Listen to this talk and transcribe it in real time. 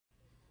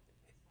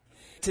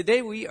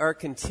Today we are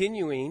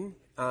continuing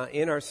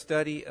in our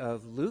study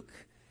of Luke,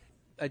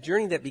 a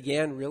journey that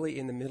began really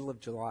in the middle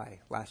of July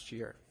last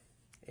year.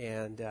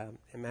 And as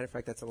a matter of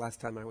fact, that's the last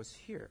time I was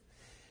here.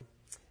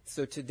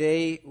 So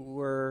today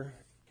we're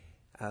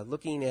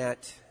looking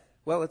at,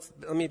 let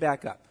me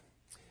back up.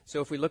 So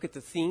if we look at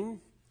the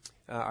theme,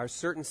 our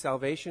certain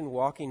salvation,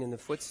 walking in the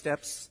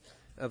footsteps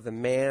of the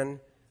man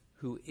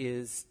who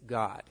is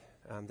God.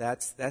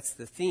 That's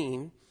the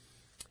theme.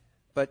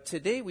 But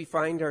today we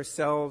find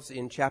ourselves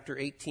in chapter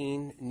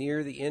 18,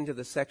 near the end of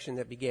the section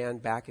that began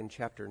back in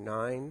chapter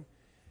 9,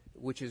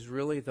 which is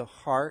really the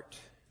heart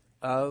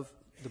of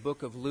the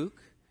book of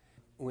Luke,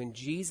 when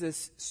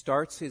Jesus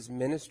starts his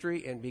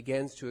ministry and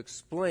begins to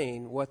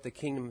explain what the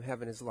kingdom of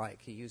heaven is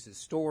like. He uses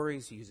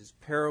stories, he uses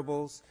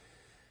parables.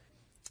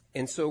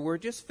 And so we're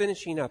just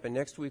finishing up, and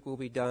next week we'll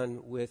be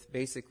done with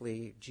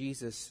basically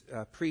Jesus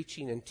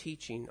preaching and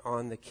teaching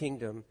on the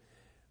kingdom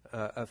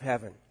of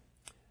heaven.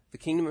 The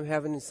kingdom of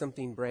heaven is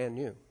something brand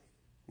new,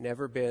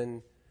 never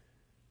been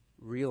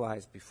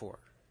realized before.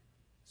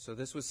 So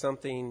this was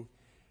something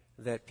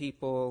that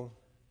people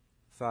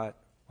thought,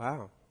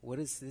 wow, what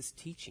is this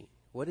teaching?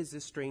 What is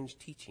this strange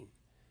teaching?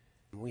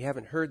 We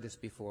haven't heard this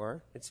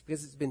before. It's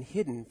because it's been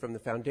hidden from the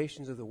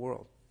foundations of the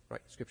world, right?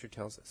 Scripture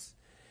tells us.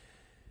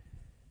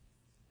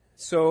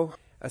 So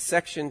a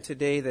section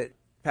today that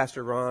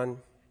Pastor Ron,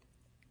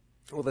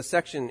 the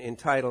section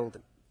entitled,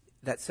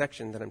 that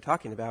section that I'm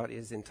talking about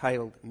is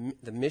entitled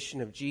The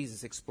Mission of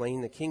Jesus,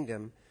 Explaining the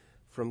Kingdom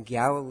from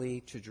Galilee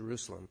to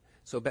Jerusalem.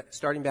 So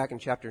starting back in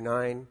chapter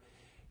 9,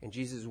 and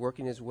Jesus is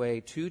working his way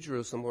to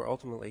Jerusalem where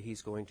ultimately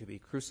he's going to be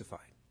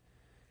crucified.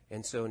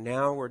 And so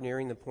now we're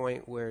nearing the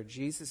point where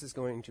Jesus is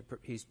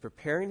he's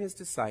preparing his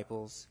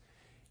disciples,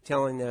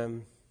 telling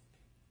them,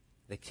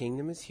 the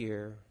kingdom is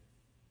here.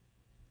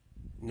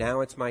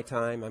 Now it's my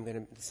time.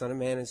 The Son of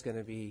Man is going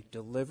to be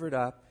delivered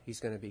up.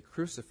 He's going to be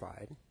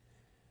crucified.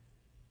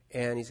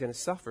 And he's going to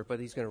suffer,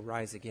 but he's going to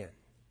rise again.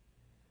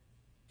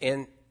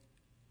 And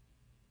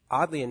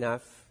oddly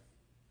enough,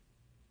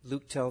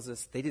 Luke tells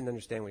us they didn't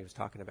understand what he was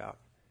talking about.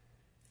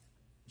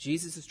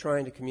 Jesus is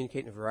trying to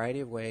communicate in a variety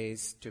of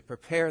ways to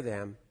prepare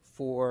them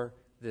for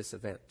this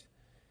event.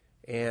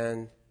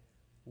 And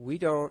we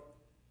don't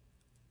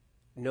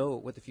know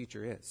what the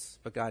future is,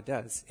 but God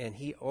does. And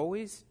he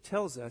always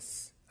tells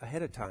us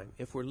ahead of time,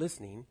 if we're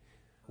listening,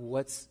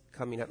 what's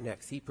coming up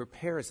next. He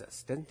prepares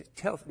us.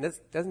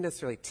 Doesn't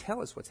necessarily tell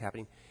us what's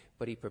happening,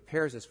 but he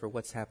prepares us for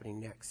what's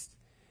happening next.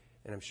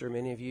 And I'm sure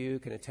many of you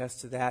can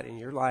attest to that in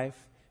your life,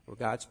 where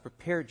God's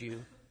prepared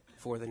you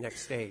for the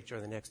next stage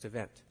or the next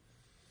event.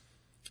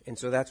 And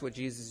so that's what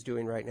Jesus is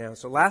doing right now.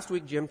 So last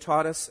week, Jim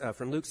taught us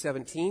from Luke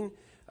 17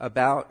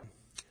 about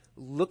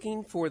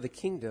looking for the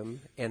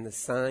kingdom and the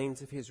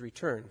signs of his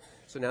return.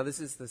 So now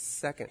this is the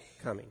second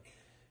coming,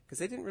 because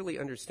they didn't really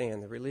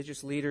understand. The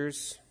religious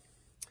leaders,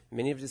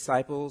 many of the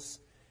disciples,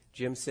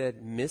 Jim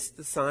said, missed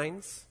the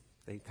signs.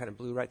 They kind of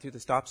blew right through the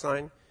stop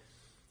sign.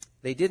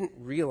 They didn't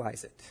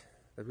realize it.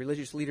 The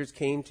religious leaders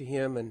came to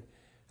him and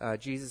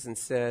Jesus and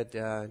said,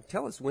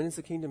 tell us, when is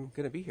the kingdom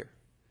going to be here?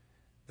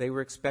 They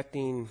were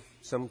expecting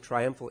some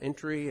triumphal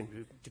entry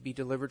and to be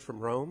delivered from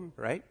Rome,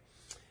 right?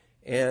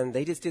 And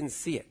they just didn't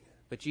see it.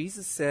 But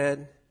Jesus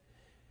said,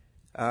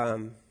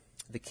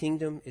 the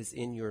kingdom is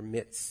in your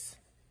midst.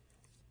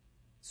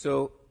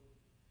 So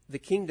the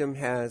kingdom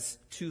has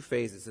two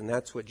phases, and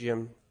that's what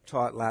Jim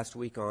taught last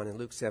week on in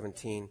Luke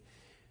 17.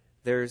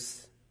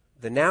 There's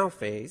the now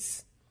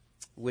phase,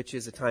 which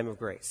is a time of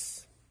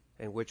grace,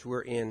 and which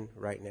we're in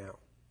right now.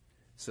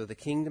 So the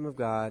kingdom of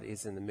God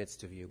is in the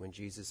midst of you, when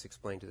Jesus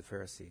explained to the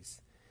Pharisees.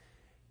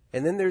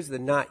 And then there's the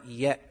not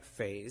yet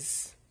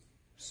phase,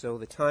 so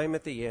the time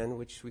at the end,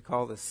 which we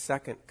call the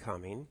second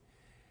coming,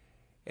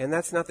 and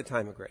that's not the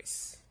time of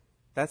grace.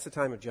 That's the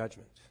time of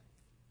judgment.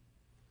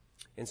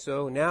 And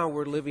so now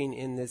we're living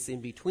in this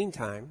in-between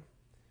time,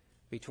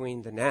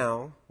 between the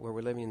now, where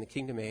we're living in the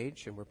kingdom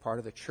age, and we're part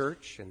of the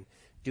church and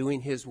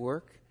doing his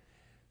work.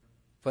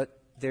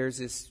 But there's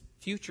this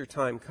future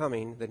time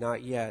coming, the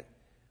not yet,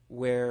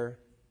 where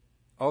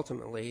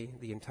ultimately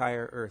the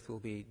entire earth will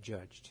be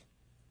judged,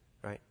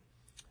 right?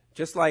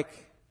 Just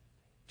like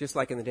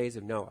in the days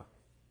of Noah,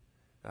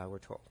 we're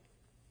told,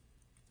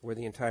 where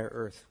the entire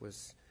earth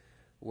was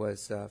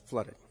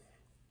flooded.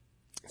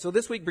 So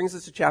this week brings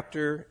us to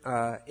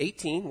chapter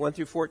 18, 1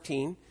 through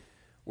 14,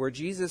 where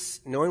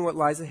Jesus, knowing what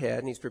lies ahead,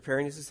 and he's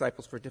preparing his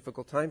disciples for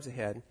difficult times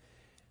ahead.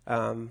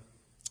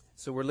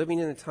 So we're living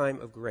in a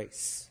time of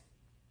grace.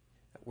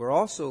 We're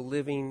also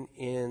living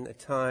in a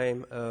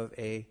time of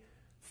a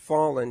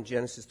fallen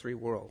Genesis 3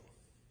 world,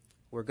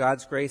 where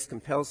God's grace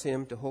compels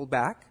him to hold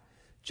back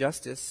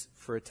justice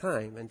for a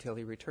time until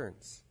he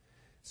returns.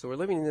 So we're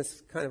living in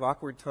this kind of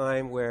awkward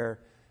time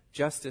where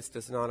justice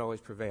does not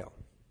always prevail.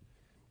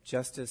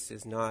 Justice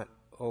is not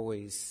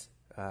always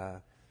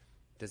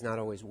does not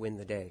always win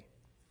the day.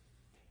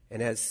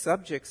 And as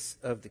subjects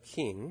of the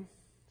king,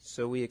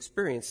 so we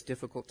experience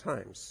difficult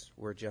times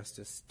where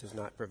justice does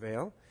not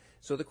prevail.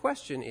 So the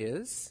question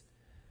is,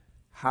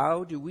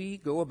 how do we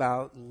go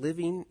about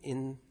living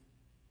in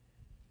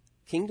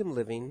kingdom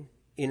living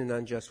in an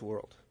unjust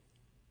world.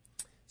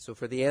 So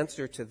for the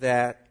answer to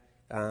that,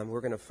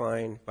 we're going to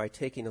find by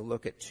taking a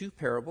look at two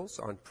parables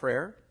on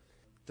prayer,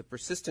 the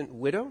persistent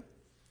widow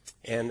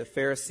and the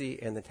Pharisee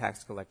and the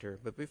tax collector.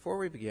 But before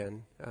we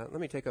begin, let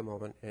me take a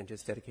moment and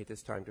just dedicate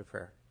this time to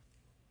prayer.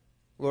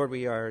 Lord,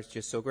 we are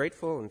just so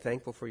grateful and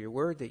thankful for your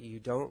word that you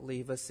don't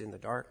leave us in the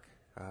dark.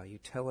 You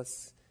tell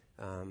us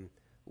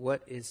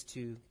what is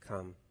to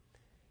come.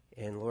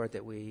 And Lord,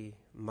 that we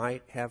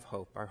might have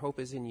hope. Our hope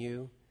is in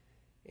you.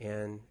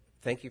 And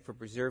thank you for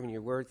preserving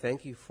your word.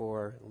 Thank you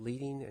for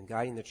leading and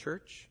guiding the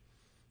church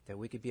that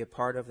we could be a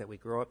part of, that we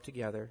grow up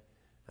together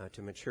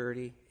to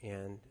maturity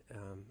and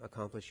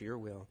accomplish your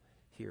will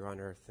here on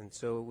earth. And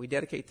so we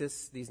dedicate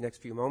these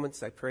next few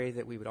moments. I pray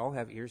that we would all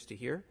have ears to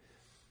hear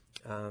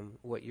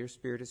what your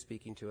Spirit is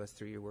speaking to us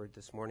through your word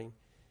this morning.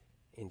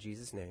 In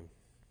Jesus' name,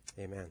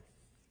 amen.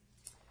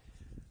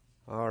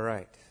 All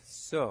right.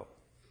 So,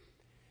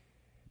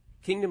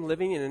 kingdom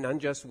living in an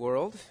unjust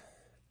world,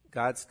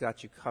 God's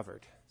got you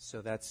covered.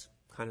 So that's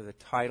kind of the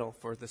title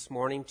for this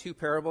morning. Two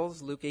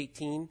parables, Luke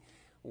 18,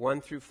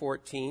 1 through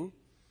 14.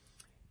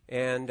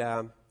 And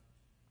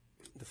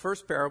the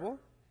first parable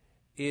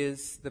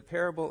is the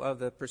parable of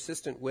the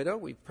persistent widow.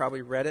 We've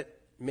probably read it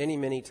many,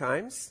 many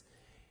times.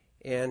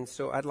 And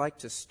so I'd like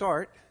to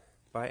start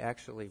by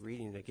actually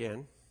reading it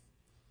again.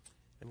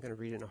 I'm going to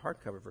read it in a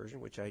hardcover version,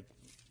 which I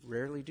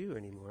rarely do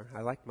anymore.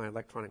 I like my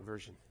electronic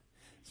version.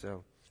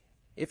 So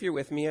if you're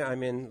with me,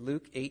 I'm in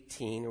Luke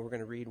 18, and we're going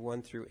to read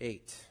 1 through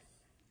 8.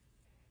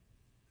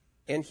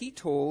 And he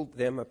told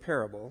them a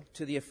parable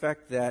to the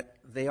effect that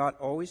they ought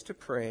always to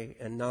pray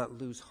and not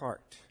lose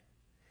heart.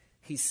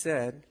 He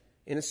said,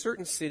 in a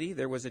certain city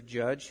there was a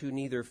judge who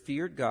neither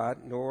feared God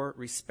nor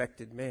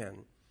respected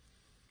man.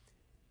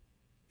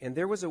 And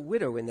there was a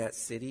widow in that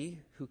city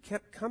who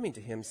kept coming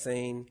to him,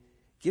 saying,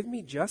 give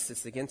me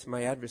justice against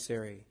my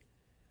adversary.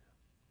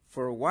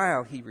 For a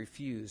while he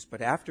refused,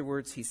 but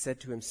afterwards he said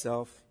to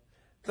himself,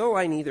 though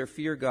I neither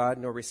fear God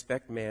nor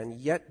respect man,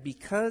 yet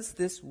because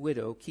this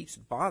widow keeps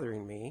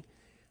bothering me,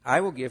 I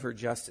will give her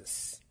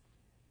justice,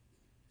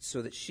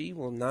 so that she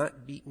will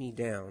not beat me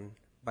down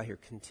by her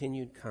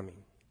continued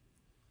coming.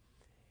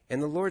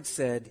 And the Lord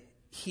said,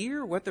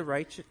 hear what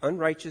the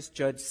unrighteous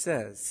judge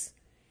says.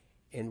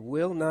 And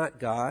will not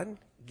God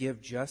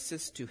give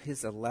justice to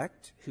his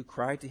elect who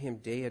cry to him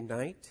day and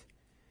night?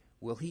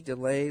 Will he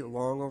delay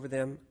long over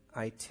them?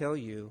 I tell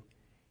you,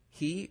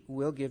 he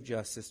will give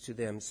justice to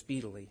them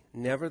speedily.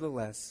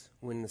 Nevertheless,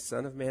 when the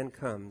Son of Man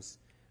comes,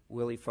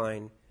 will he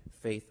find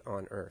faith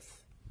on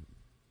earth?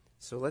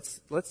 So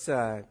let's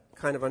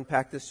kind of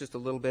unpack this just a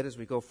little bit as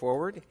we go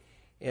forward.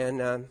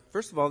 And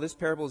first of all, this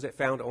parable is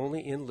found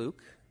only in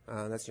Luke.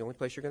 That's the only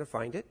place you're going to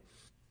find it.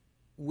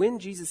 When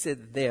Jesus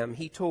said them,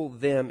 he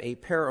told them a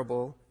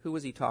parable. Who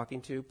was he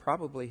talking to?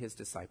 Probably his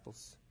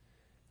disciples.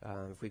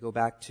 If we go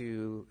back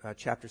to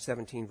chapter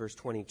 17, verse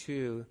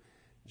 22,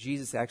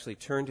 Jesus actually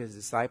turned to his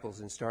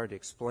disciples and started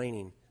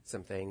explaining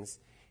some things,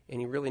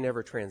 and he really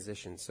never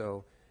transitioned.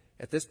 So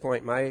at this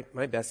point, my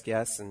best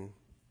guess and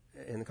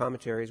the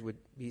commentaries would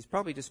be he's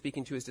probably just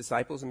speaking to his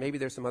disciples, and maybe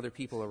there's some other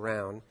people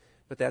around,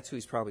 but that's who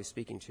he's probably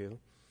speaking to.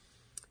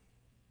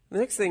 The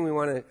next thing we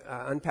want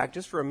to unpack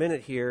just for a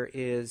minute here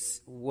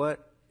is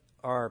what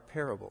are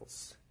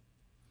parables.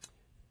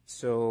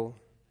 So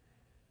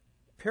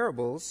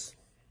parables,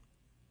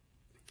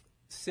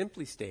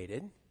 simply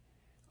stated,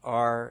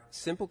 are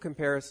simple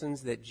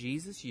comparisons that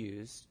Jesus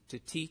used to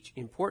teach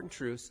important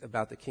truths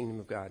about the kingdom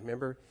of God.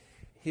 Remember,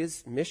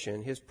 his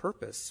mission, his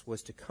purpose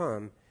was to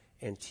come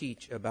and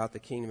teach about the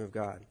kingdom of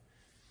God.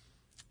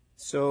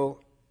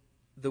 So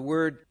the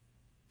word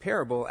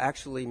parable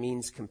actually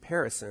means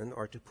comparison,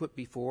 or to put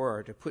before,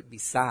 or to put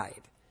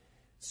beside.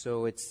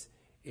 So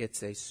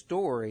it's a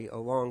story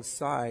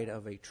alongside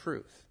of a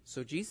truth.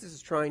 So Jesus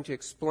is trying to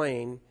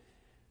explain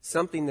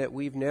something that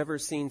we've never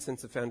seen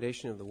since the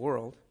foundation of the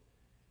world,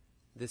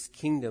 this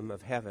kingdom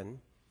of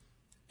heaven,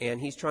 and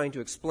he's trying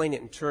to explain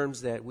it in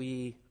terms that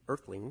we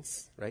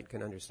earthlings, right,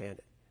 can understand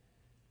it.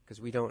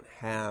 Because we don't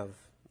have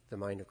the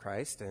mind of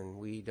Christ, and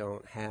we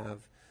don't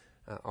have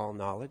all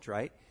knowledge,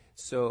 right?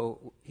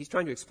 So he's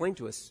trying to explain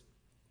to us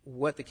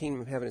what the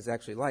kingdom of heaven is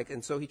actually like.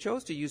 And so he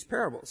chose to use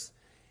parables.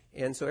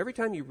 And so every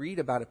time you read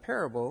about a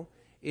parable,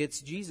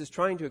 it's Jesus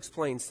trying to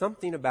explain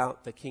something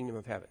about the kingdom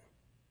of heaven.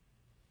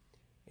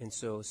 And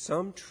so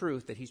some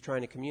truth that he's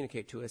trying to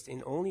communicate to us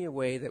in only a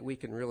way that we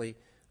can really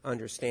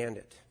understand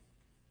it.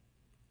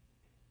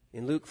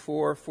 In Luke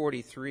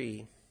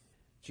 4:43,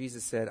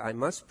 Jesus said, I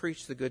must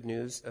preach the good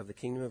news of the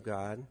kingdom of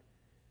God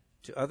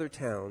to other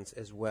towns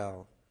as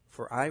well,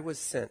 for I was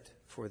sent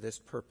for this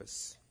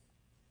purpose,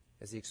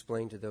 as he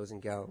explained to those in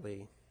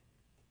Galilee.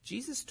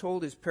 Jesus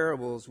told his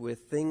parables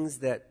with things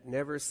that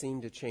never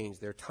seem to change.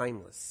 They're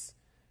timeless.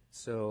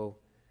 So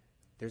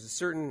there's a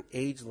certain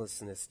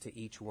agelessness to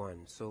each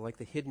one. So like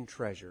the hidden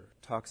treasure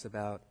talks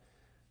about,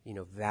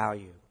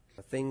 value,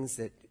 things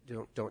that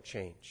don't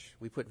change.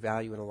 We put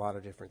value in a lot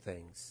of different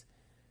things.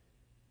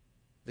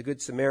 The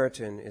Good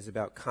Samaritan is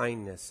about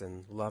kindness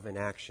and love in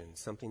action,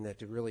 something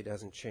that really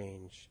doesn't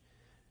change.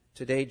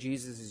 Today,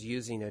 Jesus is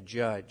using a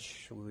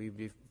judge. We'd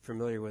be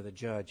familiar with a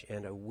judge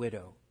and a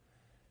widow.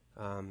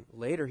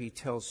 Later, he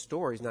tells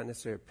stories, not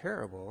necessarily a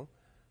parable,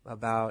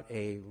 about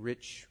a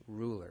rich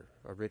ruler,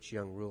 a rich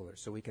young ruler.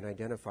 So we can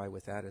identify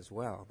with that as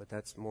well. But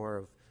that's more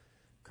of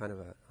kind of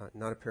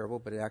not a parable,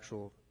 but an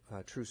actual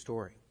true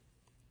story.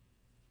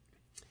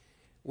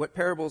 What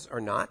parables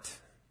are not?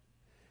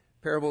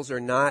 Parables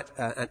are not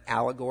an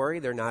allegory.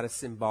 They're not a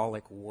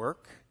symbolic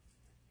work.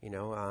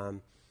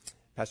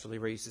 Pastor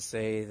Leroy used to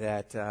say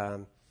that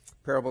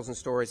parables and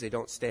stories, they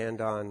don't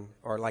stand on,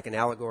 or like an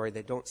allegory,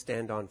 they don't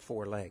stand on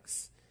four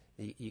legs.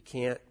 You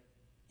can't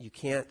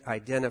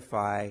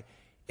identify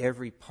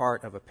every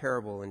part of a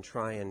parable and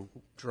try and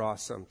draw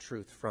some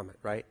truth from it,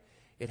 right?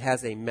 It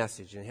has a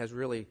message, and it has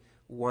really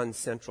one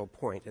central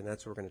point, and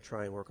that's what we're going to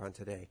try and work on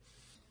today.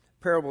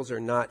 Parables are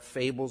not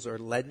fables or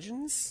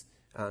legends,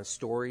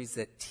 stories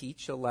that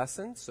teach a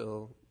lesson,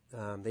 so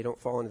they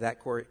don't fall into that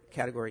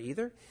category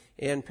either.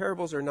 And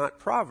parables are not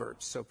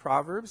proverbs. So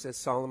proverbs, as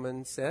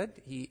Solomon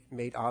said, he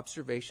made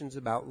observations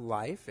about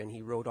life, and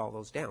he wrote all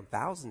those down,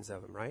 thousands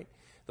of them, right?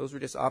 Those were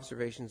just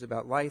observations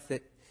about life,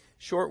 that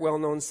short,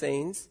 well-known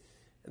sayings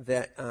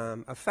that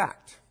a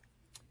fact,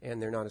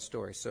 and they're not a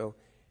story. So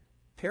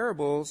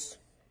parables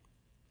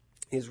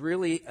is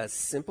really a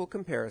simple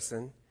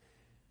comparison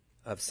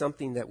of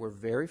something that we're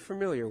very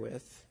familiar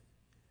with,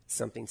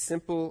 something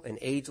simple and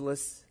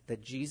ageless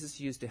that Jesus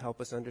used to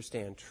help us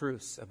understand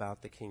truths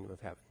about the kingdom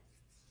of heaven.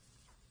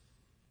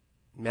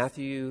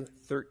 Matthew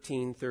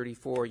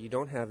 13:34, you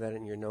don't have that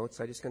in your notes,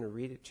 I'm just going to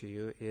read it to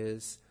you,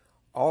 is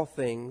all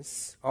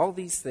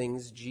these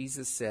things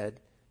Jesus said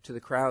to the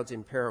crowds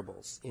in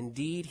parables.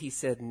 Indeed, he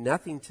said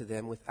nothing to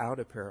them without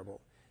a parable.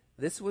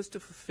 This was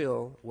to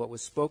fulfill what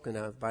was spoken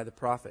of by the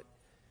prophet.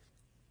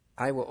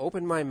 I will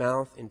open my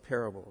mouth in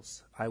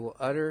parables. I will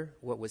utter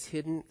what was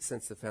hidden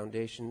since the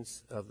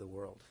foundations of the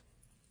world.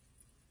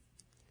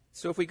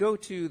 So if we go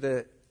to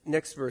the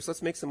next verse,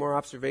 let's make some more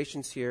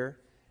observations here.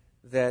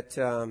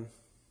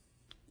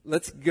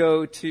 Let's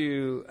go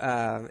to,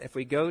 if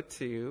we go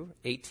to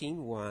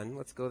 18:1,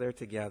 let's go there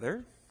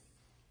together.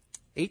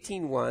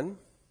 18:1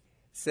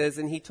 says,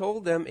 and he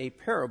told them a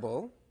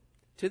parable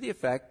to the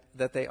effect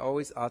that they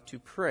always ought to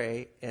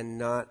pray and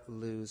not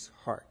lose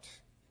heart.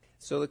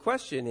 So the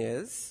question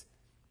is,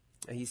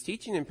 he's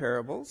teaching in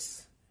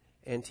parables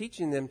and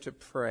teaching them to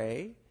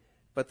pray,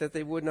 but that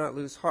they would not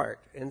lose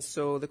heart. And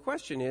so the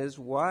question is,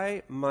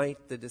 why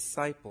might the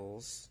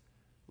disciples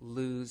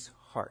lose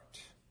heart?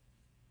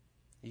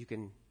 You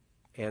can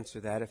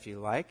answer that if you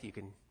like. You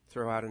can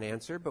throw out an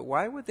answer. But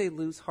why would they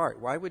lose heart?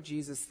 Why would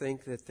Jesus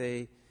think that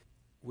they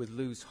would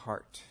lose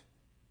heart?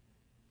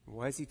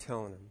 Why is he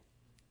telling them,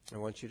 I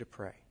want you to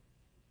pray?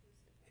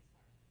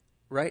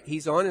 Right?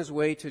 He's on his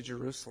way to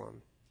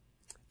Jerusalem.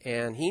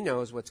 And he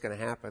knows what's going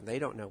to happen. They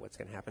don't know what's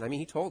going to happen. I mean,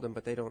 he told them,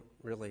 but they don't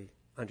really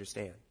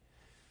understand.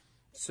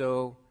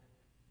 So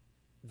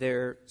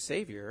their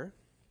Savior,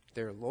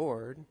 their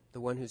Lord, the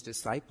one who's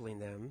discipling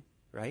them,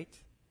 right,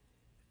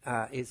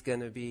 is going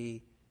to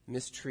be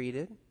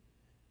mistreated,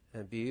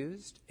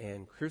 abused,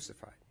 and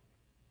crucified.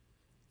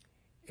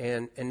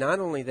 And not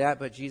only that,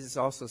 but Jesus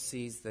also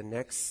sees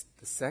the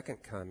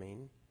second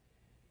coming.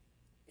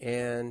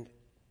 And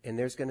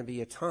there's going to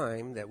be a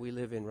time that we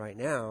live in right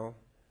now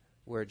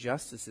where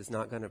justice is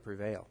not going to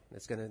prevail.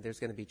 There's going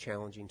to be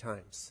challenging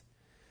times.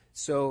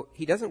 So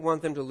he doesn't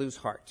want them to lose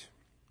heart.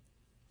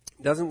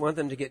 Doesn't want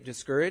them to get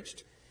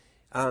discouraged.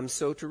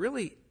 So to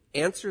really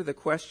answer the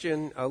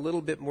question a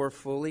little bit more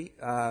fully,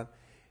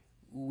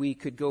 we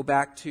could go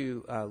back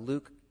to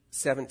Luke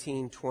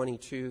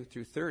 17:22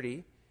 through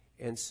 30.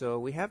 And so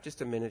we have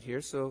just a minute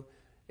here. So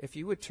if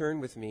you would turn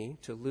with me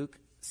to Luke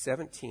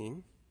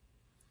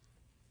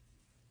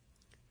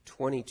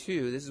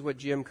 17:22. This is what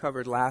Jim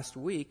covered last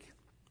week.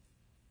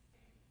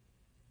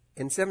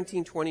 In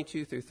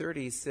 17:22 through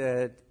 30, he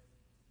said,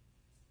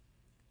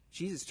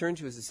 Jesus turned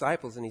to his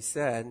disciples and he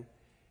said,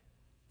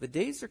 the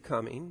days are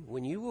coming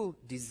when you will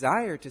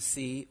desire to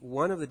see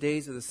one of the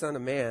days of the Son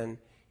of Man,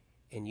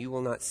 and you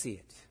will not see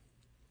it.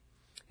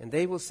 And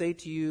they will say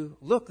to you,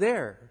 look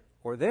there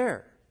or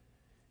there.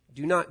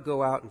 Do not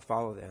go out and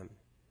follow them.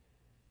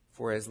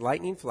 For as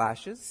lightning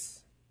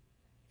flashes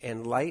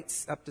and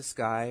lights up the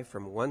sky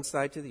from one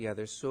side to the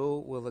other, so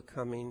will the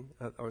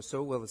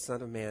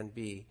Son of Man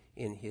be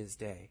in his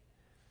day.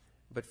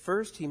 But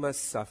first he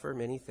must suffer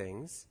many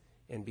things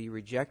and be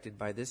rejected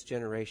by this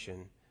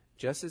generation,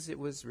 just as it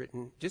was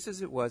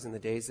in the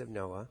days of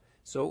Noah,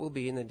 so it will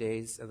be in the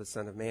days of the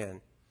Son of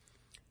Man.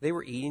 They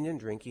were eating and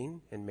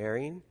drinking and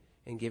marrying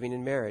and giving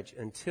in marriage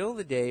until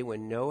the day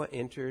when Noah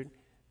entered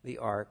the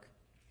ark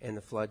and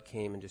the flood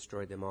came and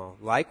destroyed them all.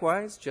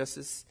 Likewise, just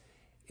as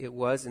it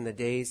was in the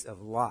days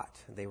of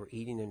Lot, they were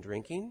eating and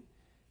drinking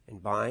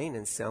and buying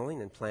and selling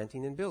and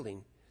planting and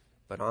building.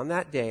 But on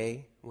that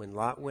day, when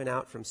Lot went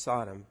out from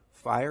Sodom,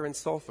 fire and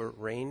sulfur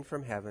rained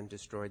from heaven,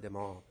 destroyed them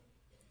all.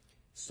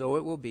 So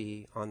it will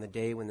be on the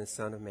day when the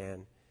Son of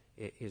Man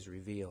is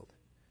revealed.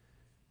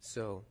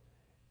 So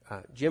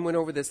Jim went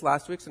over this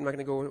last week, so I'm not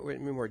going to go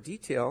into more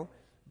detail,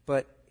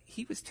 but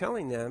he was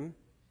telling them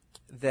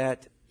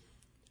that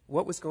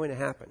what was going to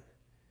happen.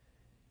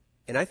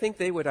 And I think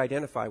they would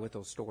identify with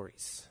those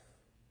stories.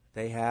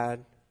 They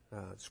had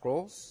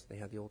scrolls. They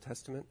had the Old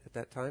Testament at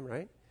that time,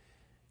 right?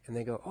 And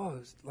they go, oh, it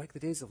was like the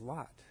days of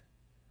Lot.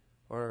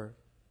 Or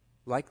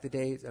like the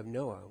days of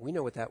Noah. We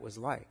know what that was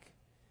like.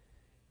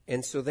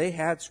 And so they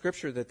had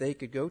scripture that they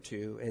could go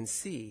to and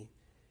see,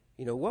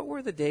 what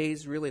were the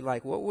days really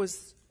like? What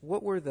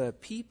were the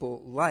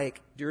people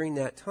like during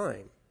that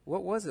time?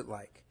 What was it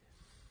like?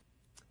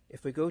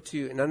 If we go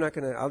to, and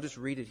I'll just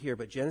read it here,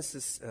 but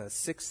Genesis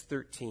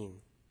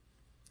 6:13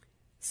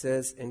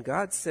 says, "And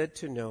God said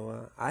to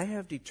Noah, I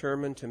have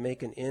determined to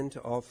make an end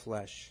to all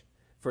flesh,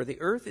 for the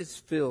earth is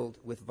filled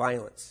with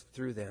violence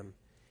through them.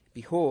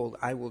 Behold,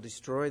 I will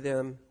destroy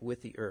them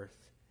with the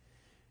earth."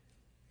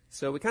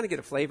 So we kind of get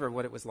a flavor of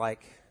what it was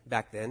like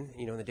back then,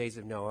 in the days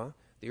of Noah.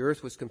 The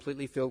earth was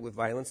completely filled with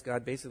violence.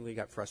 God basically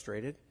got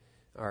frustrated.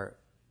 Or,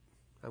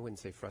 I wouldn't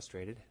say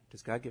frustrated.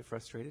 Does God get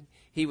frustrated?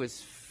 He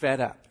was fed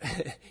up.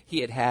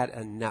 He had had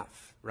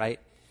enough, right?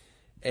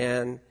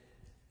 And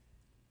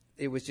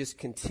it was just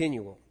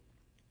continual.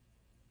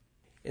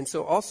 And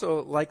so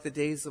also, like the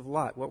days of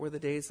Lot, what were the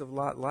days of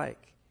Lot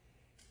like?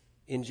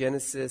 In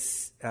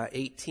Genesis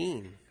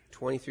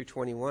 18:20 through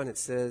 21, it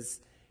says,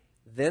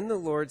 "Then the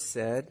Lord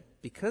said,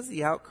 because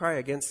the outcry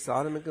against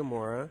Sodom and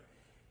Gomorrah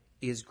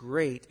is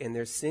great and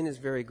their sin is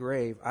very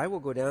grave, I will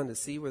go down to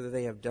see whether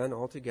they have done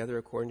altogether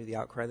according to the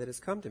outcry that has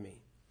come to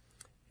me."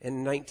 And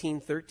in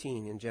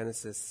 19:13 in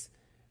Genesis,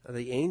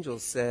 the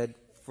angels said,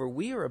 "For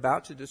we are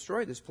about to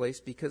destroy this place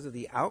because of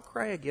the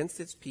outcry against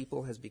its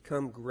people has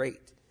become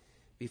great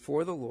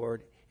before the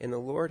Lord, and the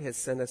Lord has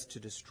sent us to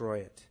destroy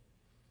it."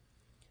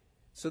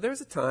 So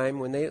there's a time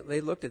when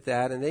they looked at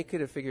that and they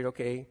could have figured,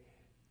 okay,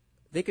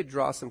 they could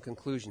draw some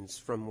conclusions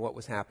from what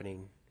was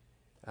happening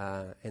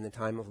in the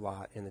time of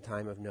Lot, in the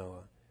time of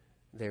Noah.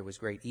 There was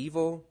great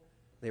evil,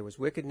 there was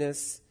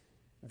wickedness,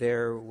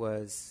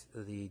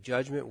 the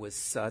judgment was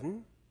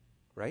sudden,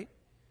 right?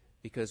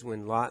 Because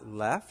when Lot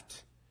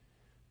left,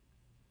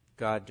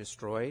 God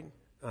destroyed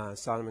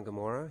Sodom and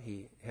Gomorrah.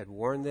 He had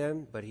warned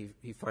them, but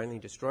he finally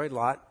destroyed.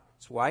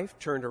 Lot's wife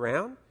turned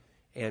around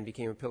and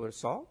became a pillar of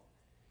salt.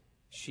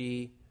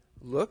 She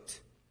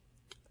looked,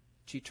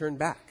 she turned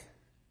back.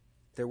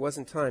 There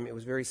wasn't time. It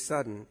was very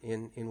sudden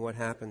in what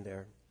happened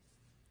there.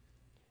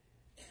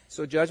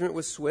 So judgment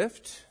was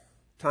swift.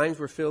 Times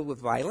were filled with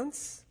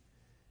violence.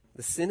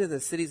 The sin of the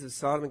cities of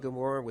Sodom and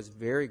Gomorrah was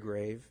very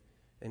grave,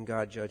 and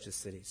God judged the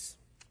cities.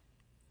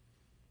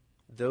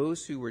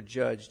 Those who were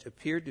judged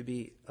appeared to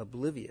be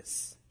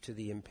oblivious to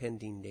the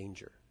impending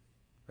danger,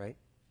 right?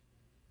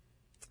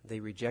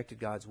 They rejected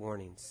God's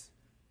warnings.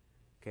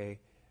 Okay?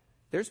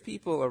 There's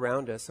people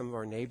around us, some of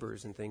our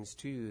neighbors and things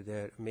too,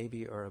 that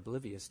maybe are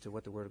oblivious to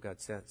what the Word of God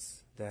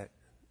says, that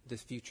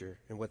this future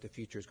and what the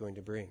future is going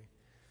to bring.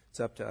 It's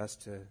up to us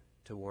to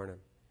warn them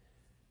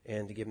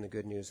and to give them the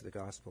good news of the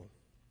gospel.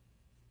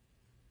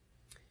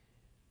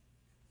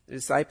 The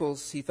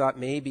disciples, he thought,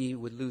 maybe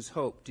would lose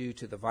hope due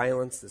to the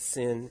violence, the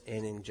sin,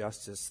 and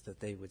injustice that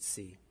they would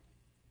see.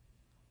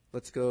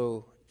 Let's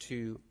go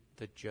to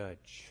the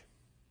judge.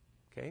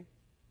 Okay?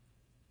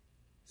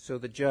 So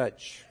the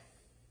judge,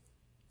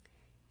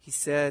 he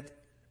said,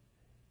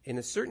 in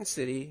a certain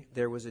city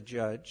there was a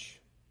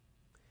judge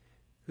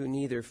who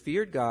neither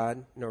feared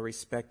God nor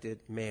respected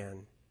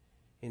man.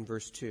 In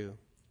verse 2,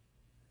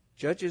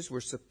 judges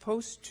were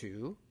supposed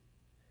to,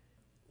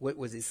 what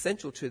was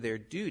essential to their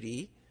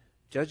duty,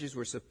 judges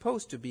were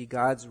supposed to be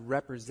God's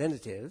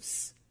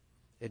representatives,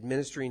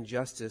 administering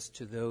justice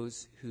to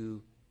those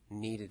who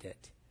needed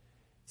it.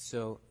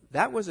 So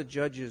that was a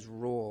judge's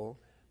role.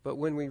 But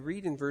when we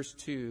read in verse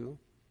 2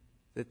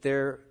 that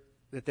there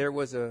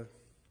was in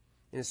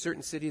a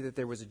certain city that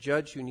there was a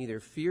judge who neither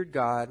feared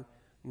God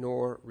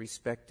nor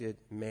respected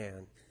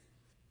man.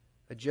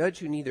 A judge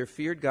who neither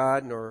feared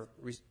God nor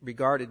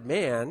regarded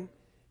man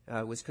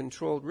was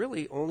controlled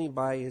really only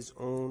by his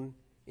own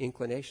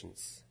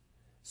inclinations.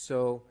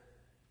 So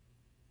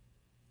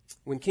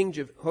when King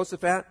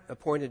Jehoshaphat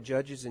appointed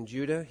judges in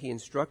Judah, he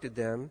instructed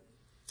them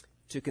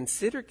to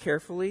consider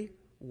carefully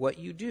what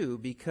you do,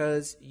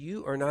 because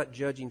you are not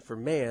judging for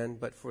man,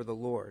 but for the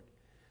Lord.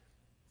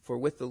 For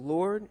with the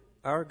Lord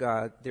our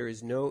God there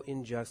is no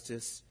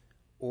injustice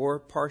or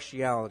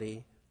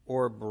partiality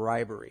or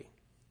bribery.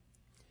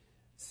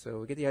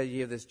 So we get the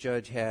idea this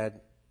judge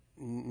had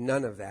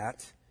none of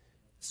that,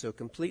 so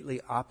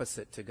completely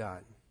opposite to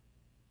God.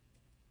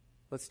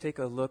 Let's take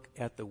a look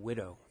at the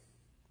widow,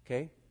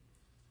 okay?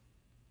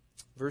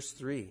 Verse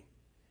 3,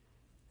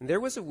 "And there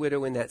was a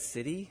widow in that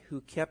city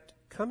who kept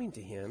coming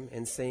to him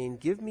and saying,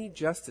 'Give me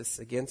justice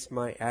against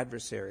my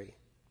adversary.'"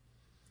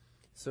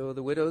 So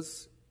the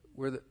widows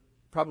were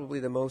probably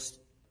the most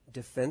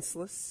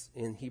defenseless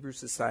in Hebrew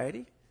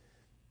society.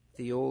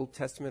 The Old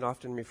Testament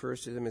often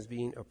refers to them as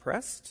being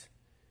oppressed.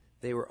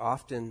 They were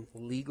often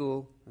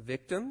legal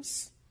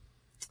victims,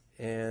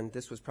 and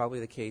this was probably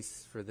the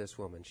case for this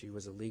woman. She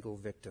was a legal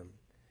victim.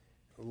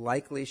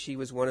 Likely she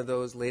was one of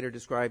those later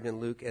described in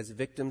Luke as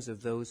victims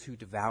of those who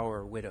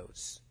devour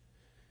widows.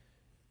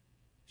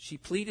 She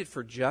pleaded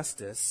for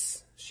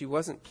justice. She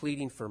wasn't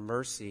pleading for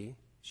mercy.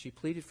 She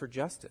pleaded for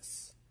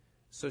justice.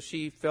 So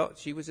she felt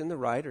she was in the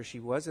right, or she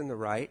was in the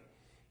right,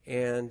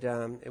 and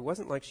it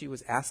wasn't like she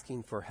was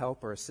asking for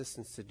help or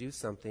assistance to do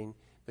something,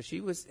 but she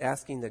was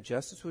asking that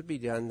justice would be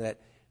done, that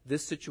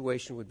this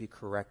situation would be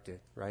corrected,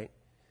 right?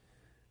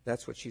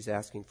 That's what she's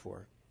asking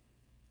for.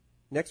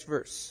 Next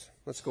verse.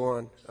 Let's go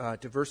on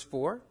to verse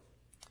 4.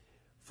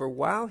 For a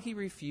while he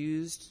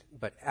refused,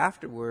 but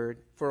afterward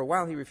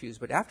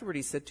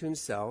he said to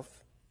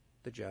himself,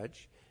 the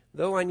judge,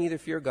 though I neither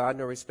fear God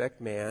nor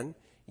respect man,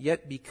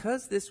 yet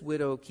because this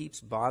widow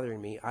keeps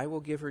bothering me, I will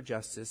give her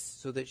justice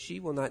so that she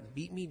will not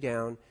beat me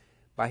down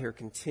by her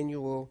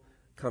continual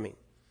coming.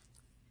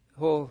 The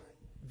whole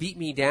beat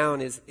me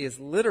down is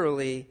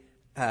literally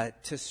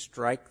to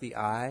strike the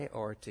eye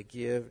or to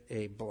give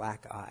a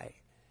black eye.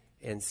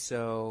 And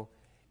so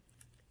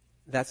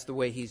that's the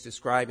way he's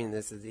describing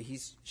this.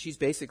 Is she's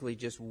basically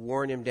just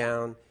worn him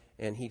down,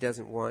 and he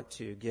doesn't want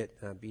to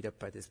get beat up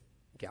by this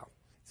gal.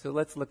 So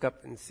let's look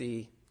up and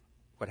see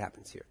what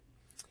happens here.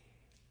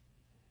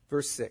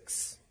 Verse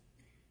 6.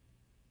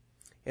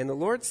 And the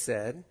Lord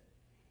said,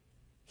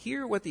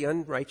 hear what the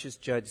unrighteous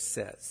judge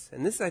says.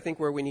 And this is, I think,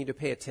 where we need to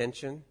pay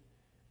attention,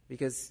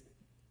 because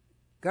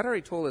God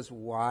already told us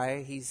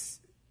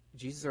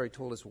Jesus already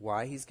told us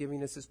why he's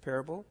giving us this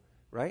parable,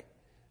 right?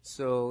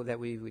 So that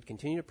we would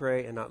continue to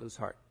pray and not lose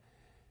heart.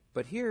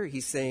 But here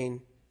he's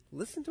saying,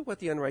 listen to what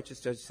the unrighteous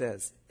judge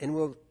says. And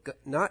will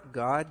not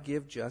God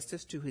give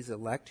justice to his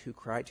elect who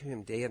cry to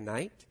him day and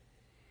night?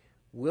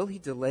 Will he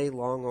delay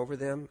long over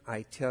them?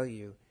 I tell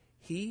you,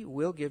 he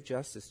will give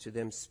justice to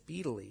them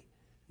speedily.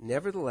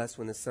 Nevertheless,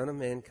 when the Son of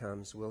Man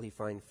comes, will he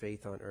find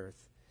faith on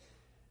earth?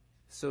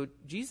 So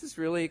Jesus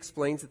really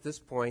explains at this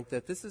point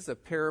that this is a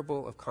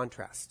parable of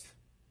contrast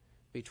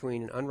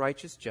between an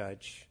unrighteous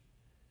judge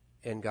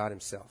and God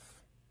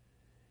himself.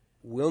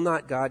 Will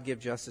not God give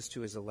justice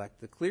to his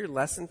elect? The clear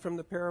lesson from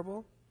the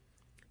parable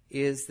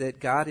is that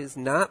God is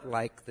not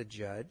like the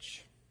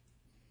judge.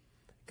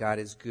 God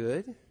is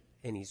good,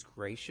 and he's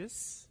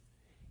gracious,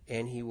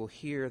 and he will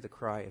hear the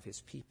cry of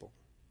his people.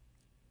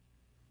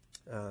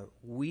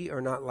 We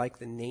are not like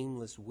the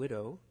nameless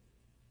widow,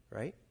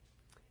 right?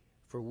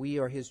 For we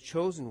are his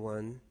chosen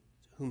one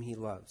whom he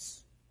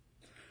loves.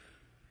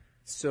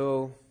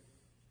 So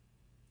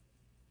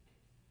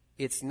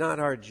it's not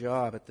our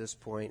job at this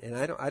point, and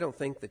I don't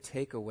think the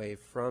takeaway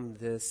from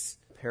this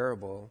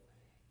parable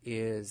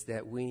is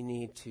that we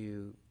need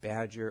to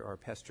badger or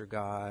pester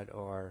God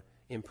or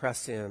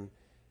impress him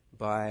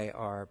by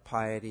our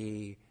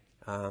piety,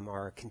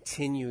 our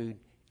continued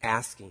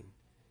asking.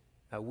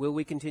 Will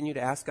we continue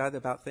to ask God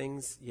about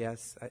things?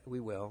 Yes, we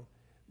will.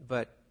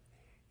 But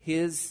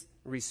his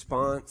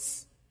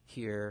response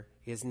here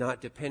is not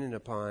dependent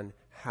upon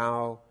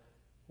how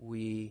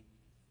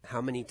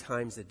many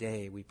times a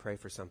day we pray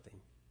for something,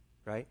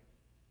 right?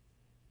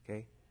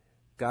 Okay?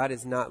 God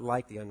is not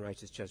like the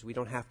unrighteous judge. We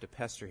don't have to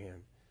pester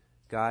him.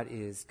 God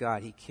is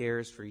God. He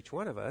cares for each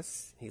one of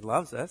us. He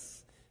loves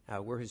us.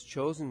 We're his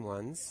chosen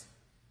ones,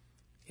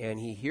 and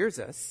he hears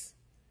us.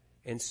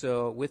 And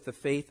so with the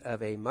faith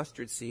of a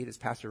mustard seed, as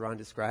Pastor Ron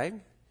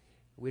described,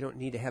 we don't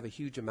need to have a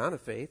huge amount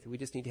of faith. We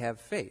just need to have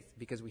faith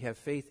because we have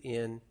faith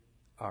in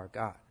our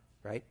God,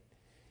 right?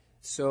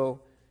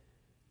 So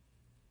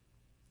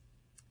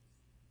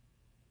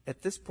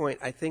at this point,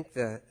 I think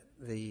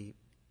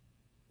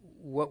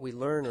what we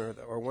learn,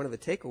 or one of the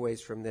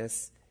takeaways from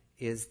this,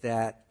 is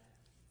that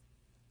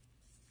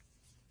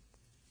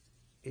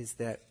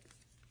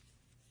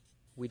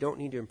we don't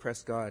need to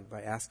impress God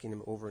by asking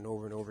him over and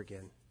over and over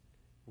again.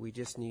 We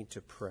just need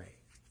to pray.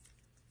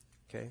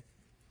 Okay?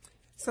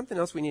 Something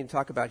else we need to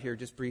talk about here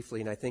just briefly,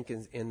 and I think,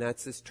 and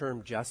that's this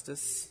term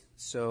justice.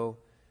 So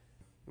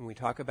when we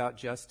talk about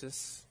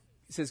justice,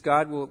 it says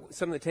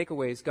some of the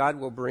takeaways, God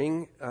will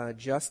bring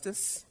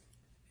justice.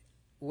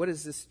 What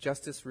does this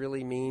justice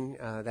really mean?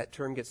 That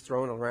term gets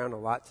thrown around a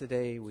lot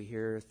today. We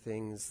hear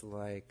things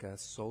like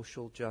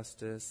social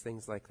justice,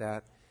 things like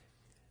that.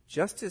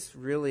 Justice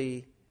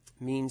really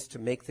means to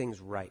make things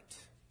right.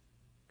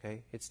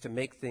 Okay? It's to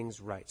make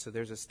things right. So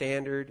there's a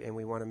standard, and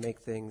we want to make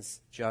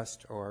things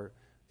just or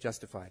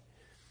justified.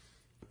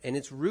 And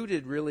it's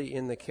rooted really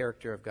in the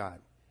character of God.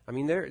 I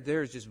mean,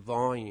 there's just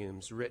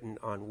volumes written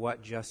on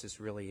what justice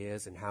really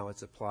is and how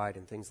it's applied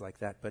and things like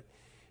that.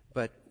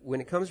 But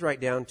when it comes right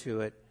down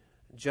to it,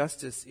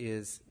 justice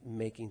is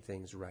making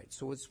things right.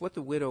 So it's what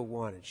the widow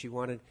wanted. She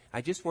wanted,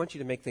 I just want you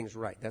to make things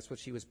right. That's what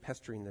she was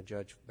pestering the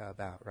judge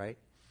about, right?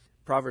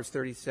 Proverbs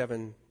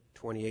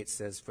 37:28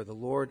 says, for the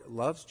Lord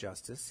loves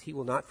justice. He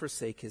will not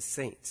forsake his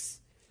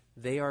saints.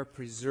 They are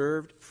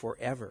preserved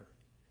forever.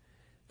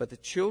 But the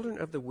children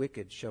of the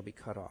wicked shall be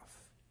cut off.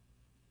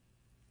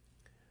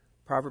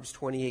 Proverbs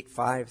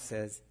 28:5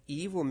 says,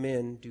 evil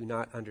men do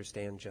not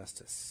understand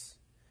justice,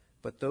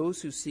 but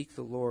those who seek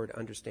the Lord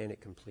understand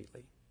it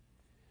completely.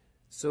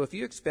 So if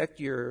you expect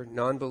your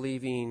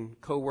non-believing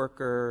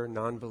coworker,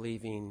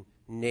 non-believing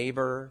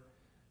neighbor,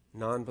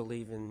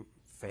 non-believing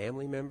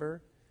family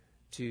member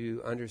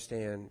to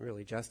understand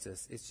really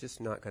justice, it's just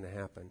not going to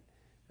happen.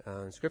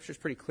 Scripture is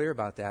pretty clear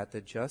about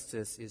that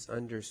justice is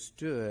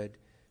understood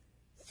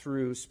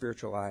through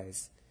spiritual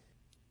eyes.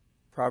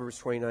 Proverbs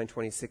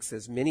 29:26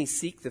 says, "Many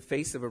seek the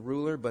face of a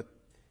ruler, but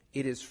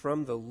it is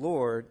from the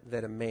Lord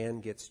that a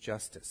man gets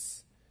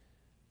justice."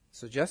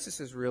 So justice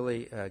is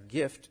really a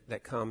gift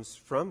that comes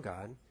from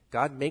God.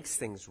 God makes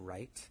things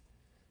right.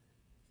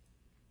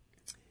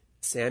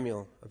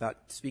 Samuel,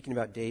 speaking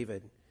about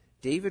David,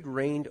 David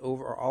reigned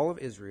over all of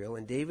Israel,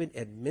 and David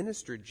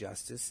administered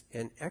justice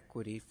and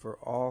equity for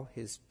all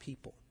his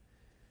people.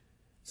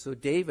 So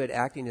David,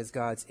 acting as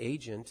God's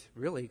agent,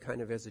 really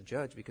kind of as a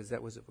judge, because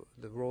that was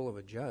the role of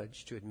a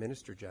judge, to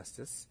administer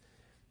justice.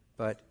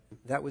 But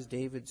that was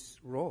David's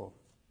role.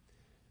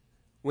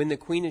 When the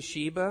Queen of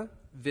Sheba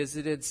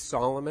visited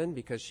Solomon,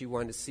 because she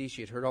wanted to see,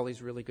 she had heard all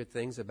these really good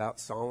things about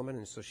Solomon,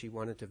 and so she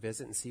wanted to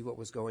visit and see what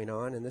was going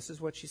on. And this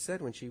is what she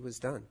said when she was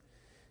done.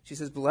 She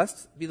says,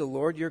 "Blessed be the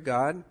Lord your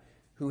God,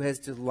 who has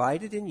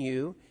delighted in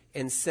you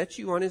and set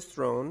you on his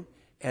throne,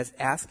 as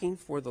asking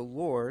for the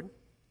Lord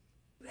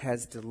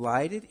has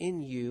delighted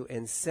in you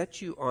and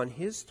set you on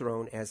his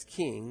throne as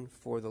king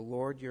for the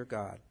Lord your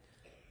God,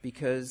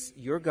 because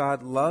your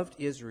God loved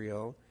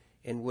Israel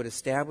and would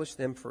establish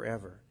them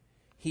forever.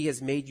 He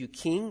has made you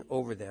king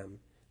over them,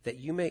 that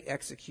you may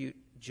execute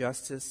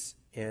justice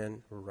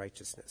and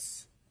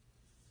righteousness."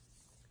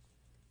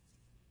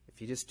 If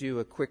you just do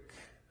a quick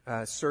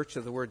search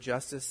of the word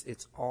justice,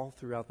 it's all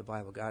throughout the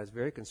Bible. God is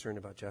very concerned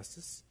about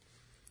justice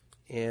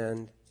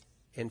and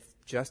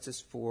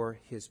justice for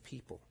his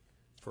people,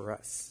 for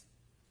us.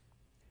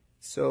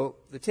 So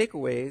the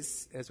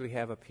takeaways, as we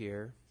have up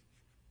here,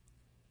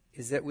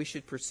 is that we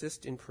should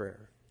persist in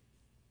prayer.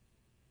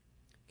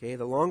 Okay,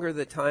 the longer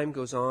the time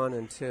goes on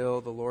until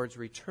the Lord's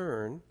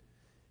return,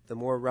 the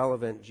more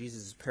relevant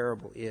Jesus'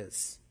 parable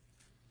is.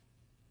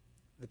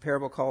 The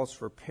parable calls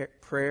for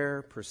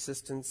prayer,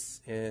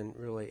 persistence,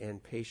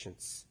 and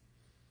patience.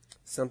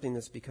 Something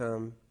that's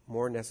become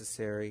more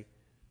necessary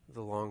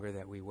the longer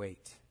that we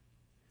wait.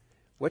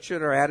 What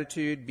should our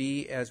attitude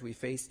be as we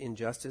face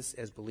injustice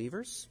as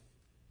believers?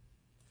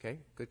 Okay,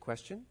 good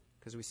question,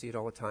 because we see it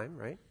all the time,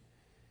 right?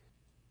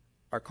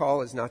 Our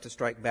call is not to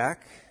strike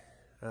back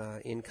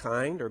in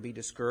kind or be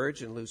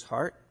discouraged and lose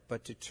heart,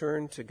 but to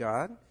turn to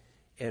God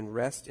and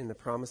rest in the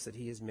promise that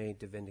he has made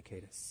to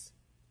vindicate us,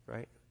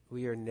 right?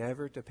 We are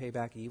never to pay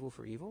back evil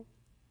for evil.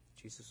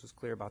 Jesus was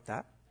clear about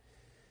that.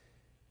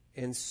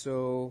 And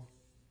so,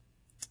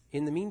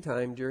 in the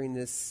meantime, during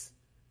this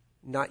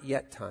not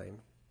yet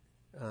time,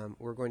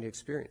 we're going to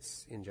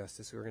experience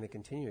injustice. We're going to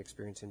continue to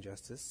experience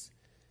injustice.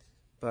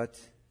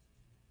 But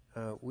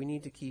we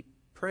need to keep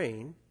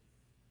praying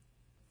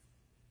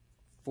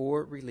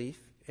for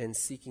relief and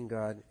seeking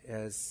God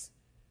as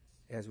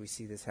we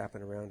see this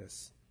happen around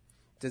us.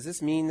 Does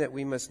this mean that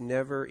we must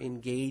never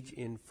engage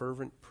in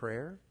fervent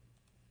prayer?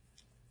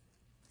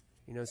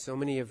 You know, so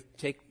many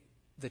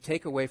the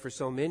takeaway for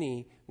so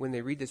many when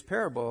they read this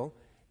parable,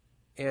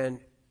 and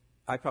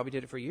I probably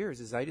did it for years,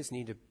 is I just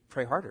need to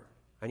pray harder.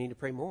 I need to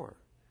pray more.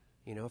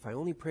 You know, if I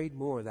only prayed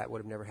more, that would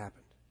have never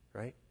happened,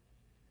 right?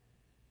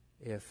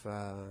 If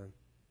I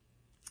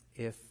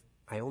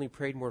only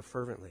prayed more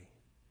fervently.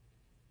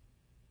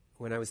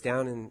 When I was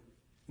down in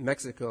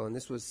Mexico, and I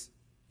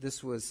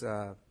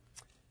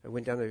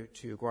went down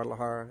to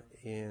Guadalajara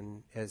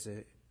as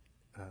a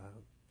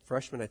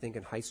freshman, I think,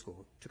 in high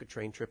school. Took a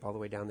train trip all the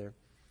way down there.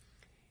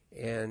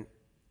 And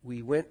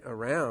we went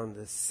around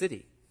the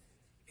city,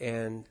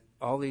 and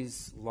all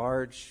these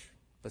large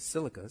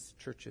basilicas,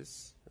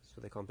 churches, that's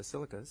what they call them,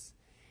 basilicas.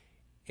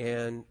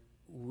 And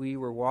we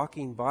were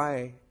walking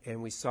by,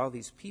 and we saw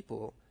these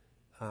people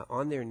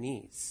on their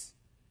knees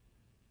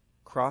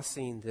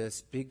crossing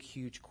this big,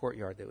 huge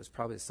courtyard that was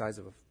probably the size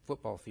of a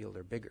football field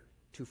or bigger,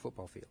 2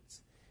 football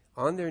fields,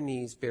 on their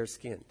knees,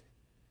 bare-skinned.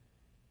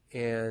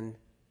 And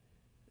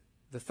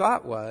the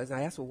thought was,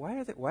 I asked, well,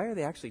 why are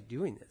they actually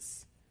doing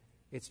this?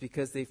 It's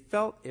because they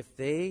felt if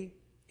they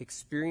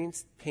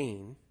experienced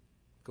pain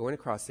going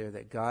across there,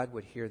 that God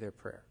would hear their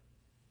prayer.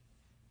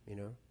 You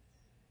know?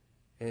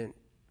 And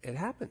it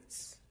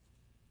happens.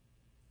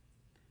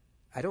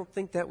 I don't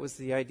think that was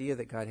the idea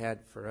that God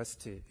had for us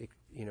to,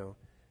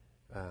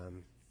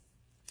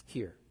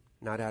 hear.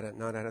 Not out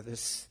of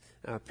this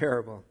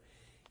parable.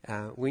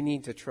 We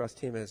need to trust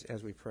him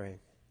as we pray.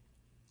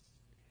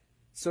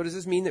 So does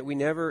this mean that we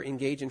never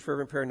engage in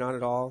fervent prayer? Not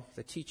at all.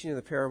 The teaching of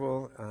the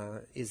parable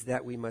is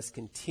that we must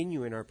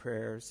continue in our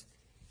prayers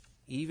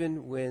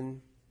even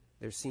when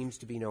there seems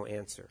to be no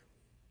answer.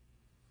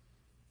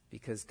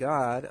 Because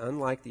God,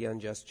 unlike the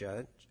unjust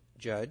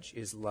judge,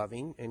 is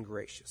loving and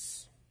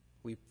gracious.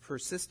 We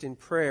persist in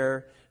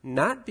prayer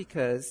not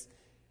because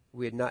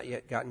we had not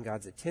yet gotten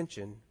God's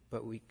attention,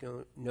 but we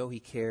know he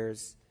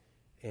cares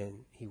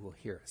and he will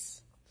hear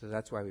us. So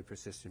that's why we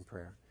persist in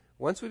prayer.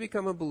 Once we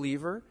become a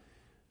believer,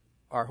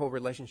 our whole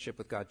relationship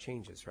with God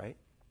changes, right?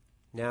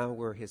 Now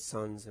we're his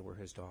sons and we're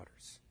his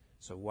daughters.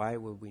 So why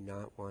would we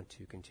not want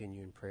to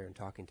continue in prayer and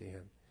talking to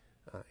him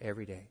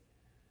every day?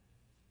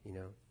 You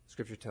know,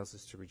 Scripture tells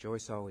us to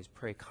rejoice always,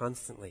 pray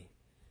constantly,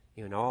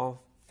 in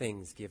all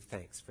things give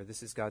thanks, for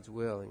this is God's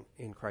will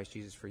in Christ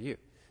Jesus for you.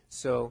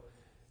 So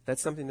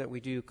that's something that we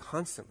do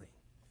constantly.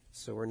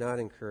 So we're not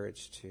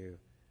encouraged to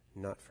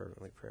not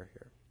fervently pray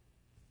here.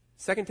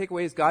 Second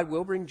takeaway is God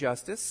will bring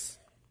justice.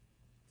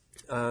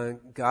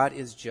 God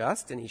is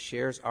just, and he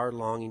shares our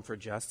longing for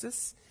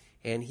justice,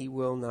 and he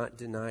will not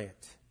deny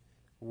it.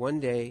 One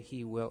day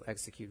he will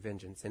execute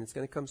vengeance, and it's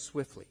going to come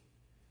swiftly.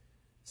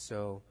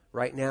 So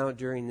right now,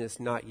 during this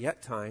not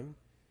yet time,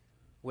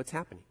 what's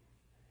happening?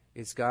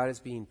 Is God is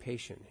being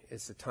patient.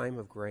 It's a time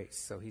of grace.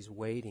 So he's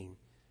waiting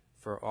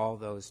for all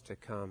those to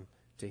come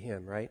to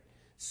him, right?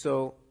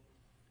 So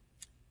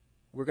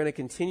we're going to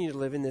continue to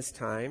live in this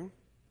time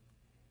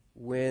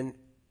when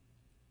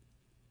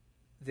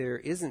there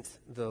isn't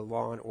the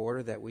law and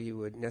order that we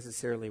would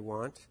necessarily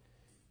want.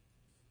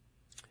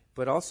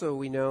 But also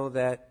we know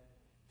that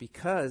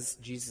because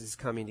Jesus is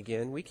coming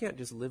again, we can't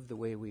just live the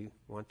way we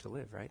want to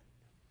live, right?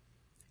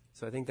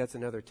 So I think that's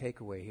another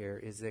takeaway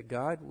here, is that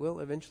God will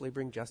eventually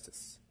bring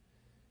justice.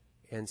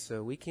 And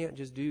so we can't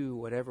just do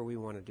whatever we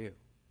want to do.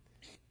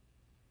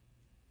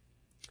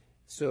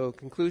 So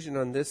conclusion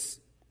on this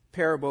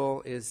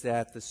parable is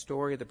that the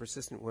story of the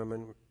persistent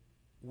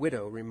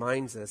widow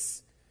reminds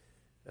us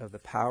of the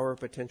power of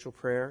potential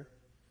prayer.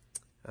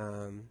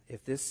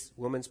 If this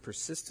woman's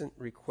persistent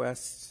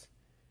request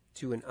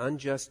to an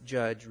unjust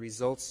judge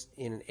results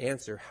in an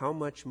answer, how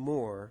much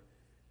more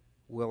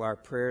will our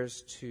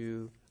prayers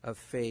of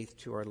faith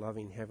to our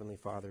loving Heavenly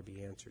Father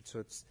be answered?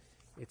 So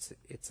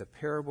it's a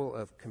parable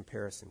of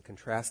comparison,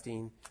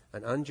 contrasting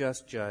an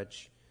unjust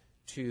judge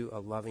to a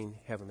loving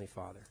Heavenly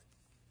Father.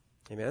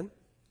 Amen?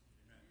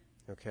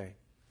 Okay.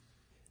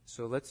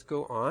 So let's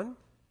go on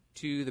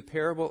to the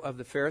parable of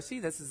the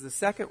Pharisee. This is the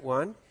second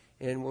one,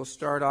 and we'll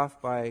start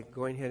off by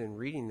going ahead and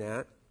reading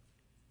that.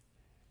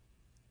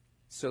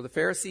 So the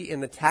Pharisee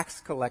and the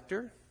tax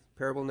collector,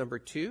 parable number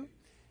 2.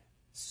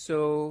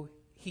 So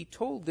he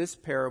told this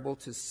parable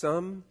to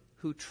some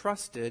who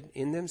trusted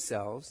in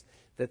themselves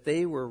that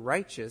they were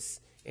righteous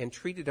and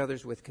treated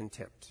others with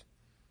contempt.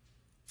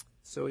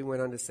 So he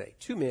went on to say,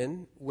 2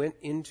 men went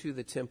into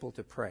the temple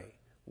to pray,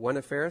 one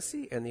a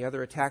Pharisee and the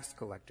other a tax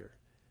collector.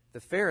 The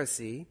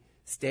Pharisee,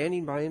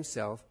 standing by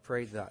himself,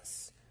 prayed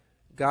thus,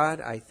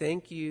 God, I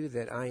thank you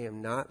that I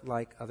am not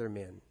like other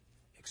men,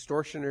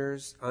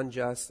 extortioners,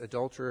 unjust,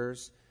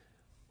 adulterers,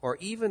 or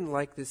even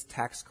like this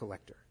tax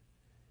collector.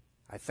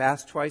 I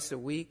fast twice a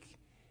week.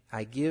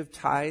 I give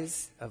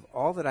tithes of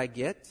all that I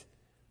get.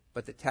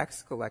 But the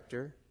tax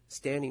collector,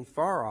 standing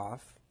far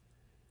off,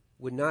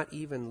 would not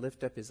even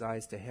lift up his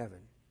eyes to heaven,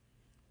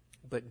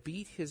 but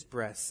beat his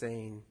breast,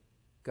 saying,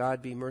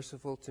 God, be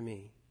merciful to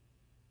me,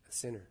 a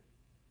sinner.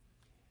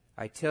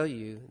 I tell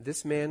you,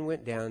 this man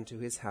went down to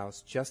his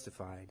house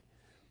justified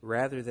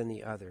rather than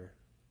the other.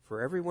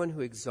 For everyone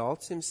who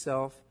exalts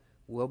himself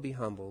will be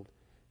humbled,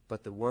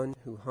 but the one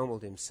who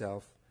humbled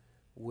himself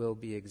will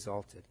be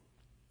exalted.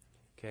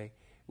 Okay?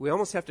 We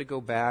almost have to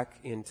go back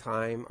in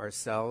time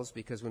ourselves,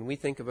 because when we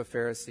think of a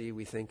Pharisee,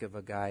 we think of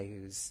a guy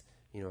who's,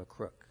 a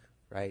crook,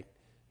 right?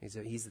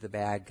 He's the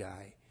bad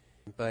guy.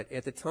 But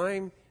at the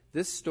time,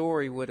 this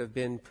story would have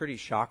been pretty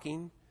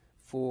shocking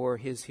for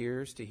his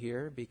hearers to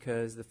hear,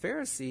 because the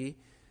Pharisee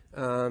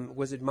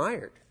was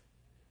admired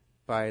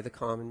by the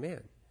common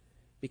man,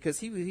 because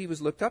he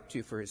was looked up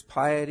to for his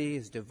piety,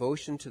 his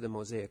devotion to the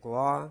Mosaic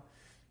law.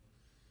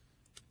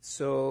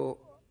 So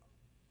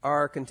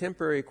our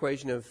contemporary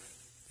equation of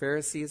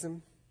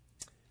Phariseeism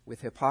with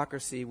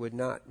hypocrisy would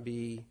not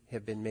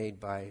have been made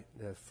by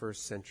the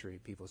first century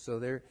people.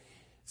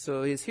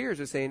 So his hearers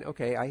are saying,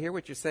 okay, I hear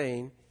what you're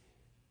saying.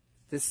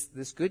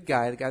 This good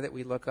guy, the guy that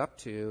we look up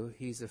to,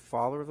 he's a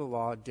follower of the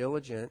law,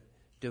 diligent,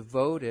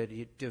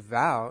 devoted,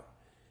 devout,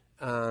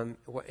 and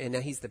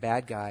now he's the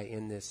bad guy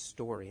in this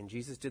story. And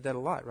Jesus did that a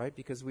lot, right?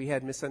 Because we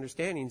had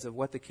misunderstandings of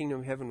what the kingdom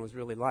of heaven was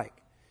really like.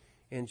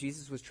 And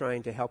Jesus was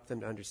trying to help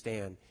them to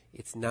understand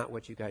it's not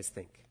what you guys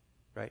think,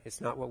 right?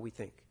 It's not what we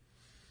think.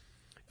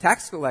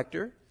 Tax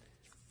collector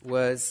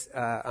was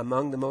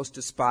among the most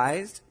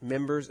despised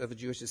members of the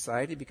Jewish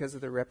society because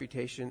of their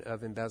reputation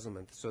of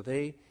embezzlement. So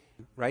they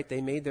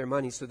made their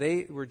money. So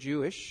they were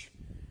Jewish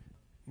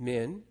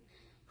men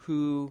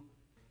who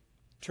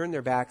turned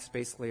their backs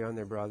basically on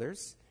their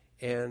brothers,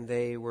 and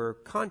they were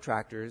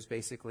contractors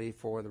basically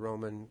for the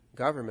Roman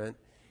government,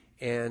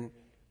 and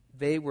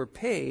they were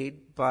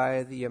paid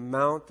by the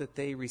amount that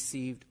they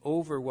received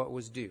over what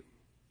was due,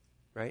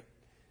 right?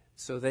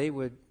 So they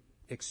would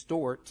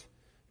extort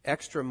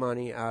extra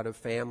money out of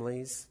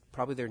families,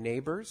 probably their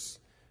neighbors,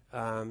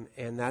 and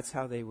that's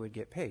how they would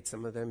get paid.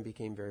 Some of them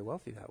became very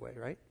wealthy that way,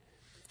 right?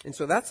 And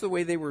so that's the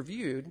way they were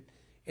viewed.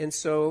 And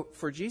so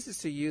for Jesus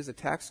to use a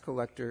tax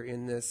collector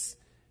in this,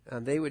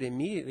 they would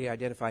immediately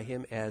identify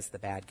him as the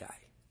bad guy.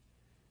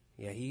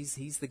 Yeah,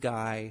 he's the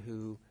guy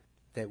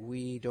that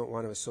we don't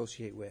want to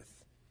associate with.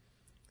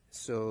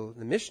 So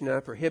the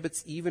Mishnah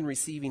prohibits even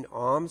receiving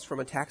alms from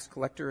a tax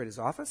collector at his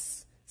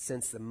office,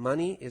 since the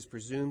money is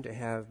presumed to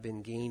have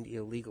been gained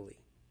illegally.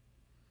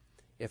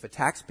 If a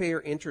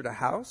taxpayer entered a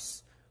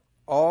house,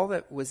 all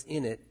that was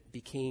in it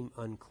became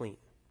unclean.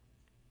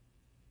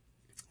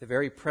 The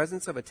very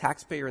presence of a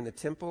taxpayer in the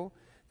temple,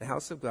 the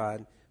house of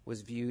God,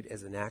 was viewed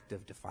as an act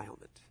of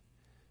defilement.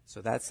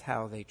 So that's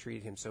how they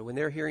treated him. So when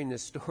they're hearing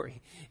this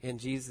story, and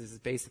Jesus is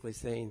basically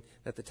saying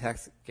that the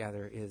tax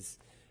gatherer is,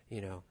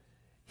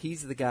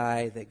 he's the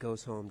guy that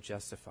goes home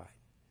justified.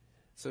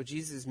 So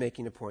Jesus is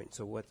making a point.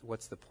 So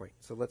what's the point?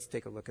 So let's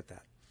take a look at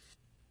that.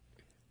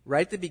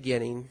 Right at the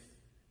beginning,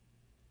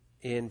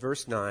 in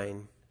verse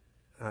 9,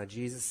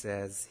 Jesus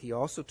says, he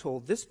also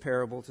told this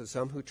parable to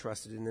some who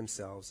trusted in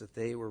themselves, that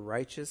they were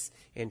righteous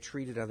and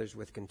treated others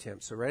with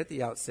contempt. So right at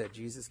the outset,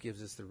 Jesus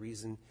gives us the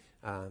reason.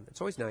 It's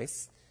always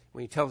nice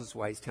when he tells us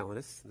why he's telling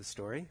us the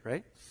story,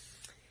 right?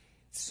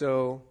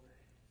 So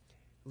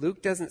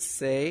Luke doesn't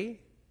say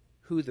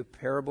who the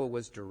parable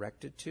was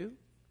directed to,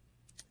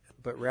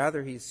 but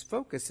rather his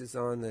focus is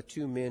on the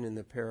two men in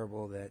the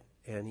parable,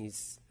 and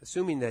he's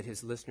assuming that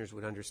his listeners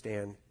would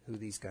understand who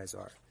these guys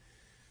are.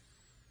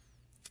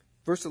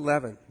 Verse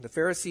 11, the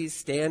Pharisee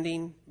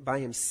standing by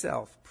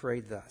himself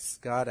prayed thus,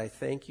 God, I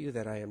thank you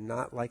that I am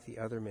not like the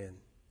other men,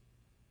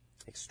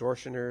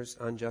 extortioners,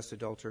 unjust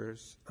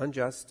adulterers,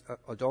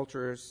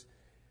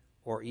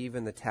 or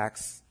even the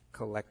tax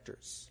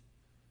collectors,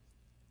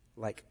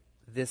 like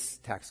this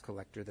tax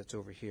collector that's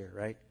over here,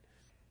 right?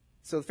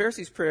 So the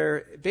Pharisee's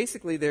prayer,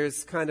 basically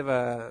there's kind of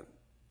a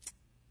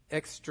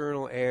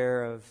external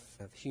air of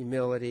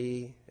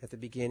humility at the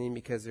beginning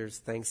because there's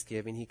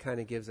thanksgiving. He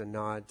kind of gives a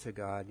nod to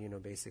God,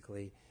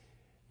 basically,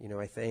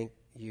 I thank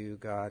you,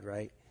 God,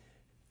 right?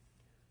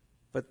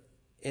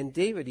 And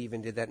David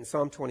even did that in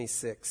Psalm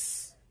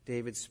 26.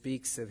 David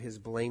speaks of his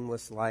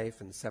blameless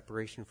life and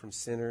separation from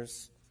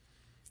sinners.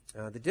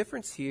 The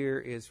difference here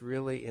is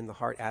really in the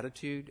heart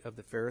attitude of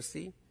the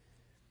Pharisee.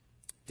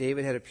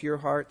 David had a pure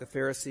heart. The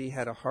Pharisee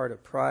had a heart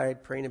of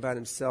pride, praying about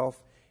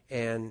himself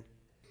and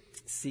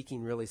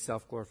seeking really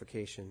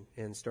self-glorification,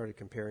 and started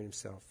comparing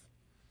himself.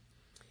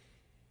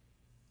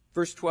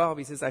 Verse 12,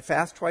 he says, I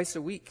fast twice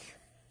a week,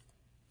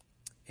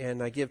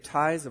 and I give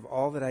tithes of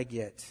all that I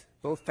get.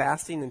 Both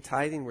fasting and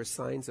tithing were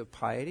signs of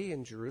piety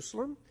in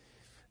Jerusalem,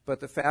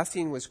 but the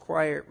fasting was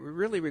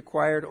really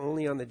required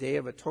only on the Day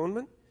of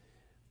Atonement,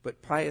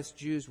 but pious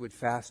Jews would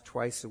fast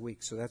twice a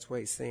week. So that's why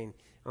he's saying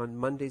on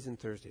Mondays and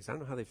Thursdays. I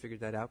don't know how they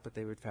figured that out, but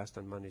they would fast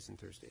on Mondays and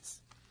Thursdays.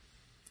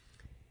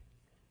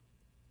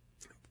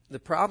 The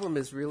problem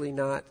is really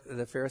not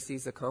the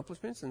Pharisee's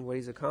accomplishments and what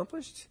he's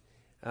accomplished,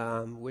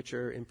 which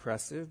are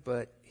impressive,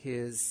 but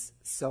his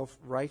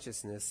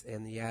self-righteousness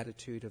and the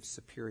attitude of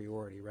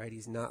superiority, right?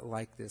 He's not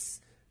like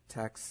this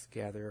tax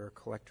gatherer or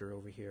collector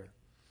over here.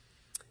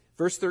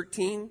 Verse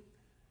 13,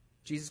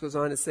 Jesus goes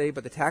on to say,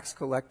 but the tax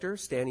collector,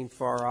 standing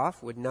far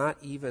off, would not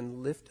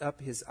even lift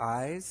up his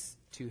eyes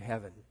to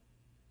heaven.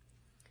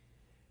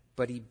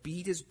 But he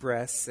beat his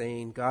breast,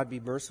 saying, God, be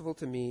merciful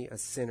to me, a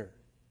sinner.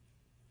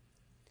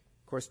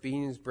 Of course,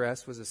 beating his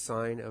breast was a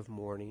sign of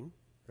mourning,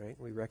 right?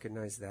 We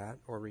recognize that,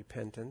 or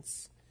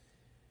repentance.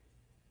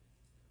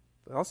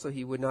 But also,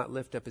 he would not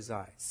lift up his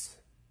eyes.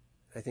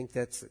 I think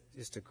that's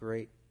just a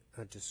great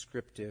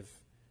descriptive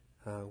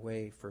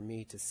way for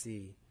me to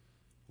see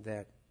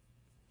that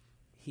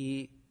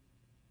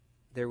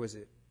there was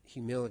a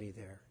humility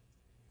there.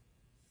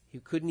 He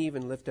couldn't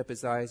even lift up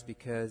his eyes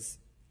because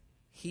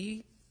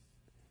he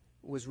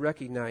was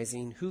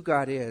recognizing who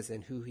God is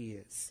and who he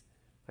is.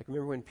 Like,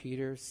 remember when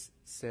Peter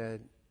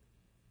said,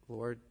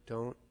 Lord,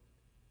 don't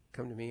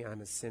come to me,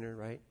 I'm a sinner,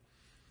 right?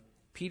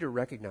 Peter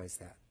recognized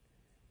that.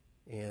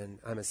 And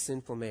I'm a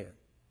sinful man.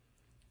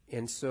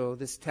 And so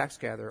this tax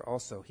gatherer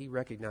also, he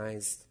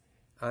recognized,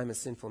 I'm a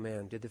sinful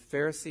man. Did the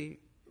Pharisee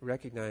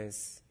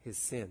recognize his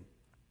sin?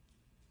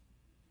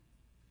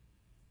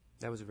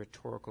 That was a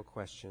rhetorical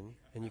question.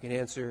 And you can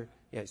answer,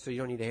 so you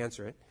don't need to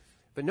answer it.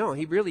 But no,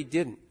 he really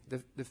didn't.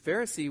 The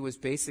Pharisee was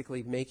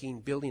basically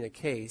building a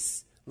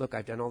case. Look,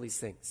 I've done all these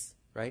things,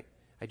 right?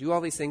 I do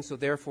all these things, so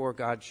therefore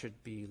God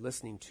should be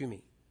listening to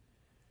me.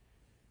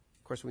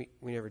 Of course, we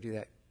never do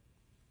that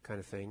kind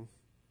of thing.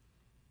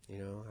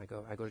 I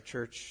go to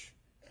church.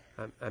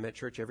 I'm at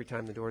church every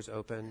time the doors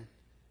open,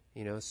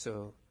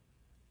 so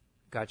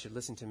God should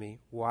listen to me.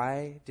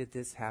 Why did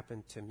this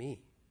happen to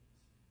me?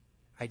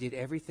 I did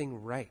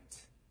everything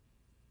right.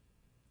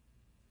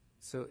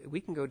 So we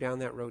can go down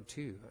that road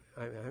too.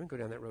 I can go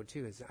down that road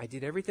too. I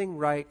did everything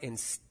right and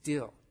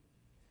still.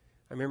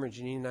 I remember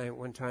Janine and I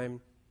one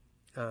time,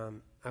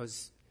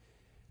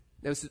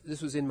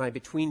 this was in my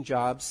between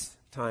jobs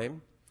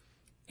time,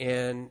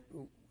 and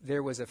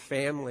there was a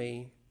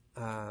family,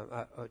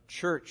 a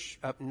church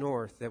up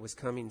north that was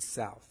coming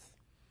south,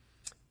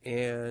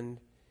 and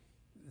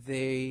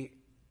they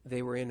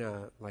were in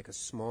a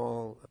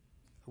small,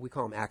 we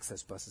call them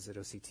access buses at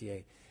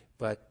OCTA,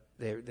 but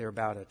they're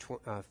about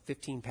a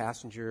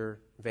 15-passenger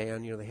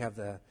van. They have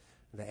the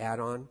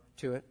add-on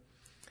to it.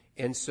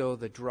 And so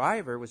the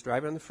driver was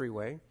driving on the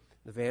freeway.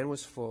 The van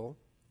was full,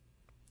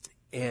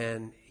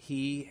 and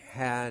he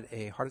had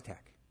a heart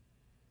attack.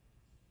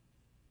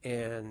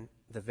 And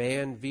the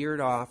van veered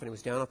off, and it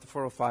was down off the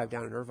 405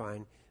 down in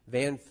Irvine.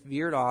 Van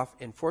veered off,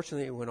 and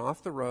fortunately it went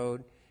off the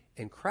road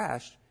and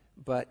crashed,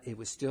 but it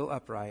was still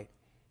upright.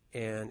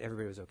 and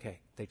everybody was okay.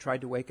 They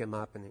tried to wake him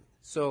up. And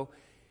so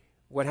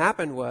what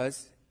happened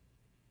was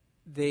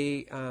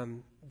they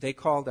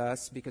called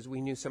us because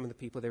we knew some of the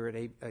people. They were at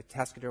a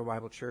Tascadero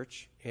Bible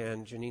Church,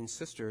 and Janine's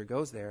sister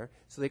goes there.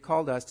 So they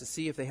called us to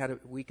see if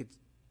we could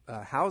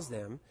house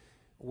them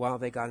while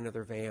they got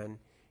another van.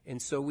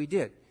 And so we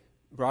did.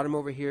 Brought them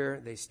over here.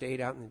 They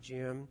stayed out in the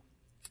gym.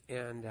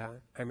 And I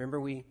remember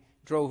we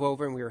drove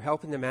over and we were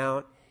helping them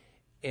out.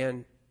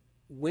 And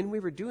when we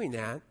were doing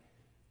that,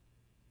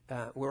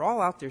 we're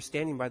all out there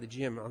standing by the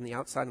gym on the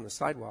outside on the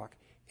sidewalk.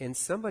 And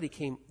somebody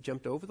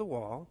jumped over the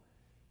wall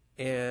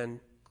and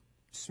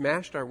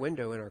smashed our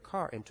window in our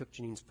car and took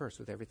Janine's purse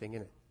with everything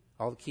in it.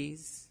 All the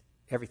keys,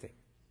 everything.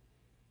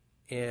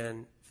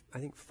 And I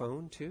think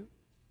phone too.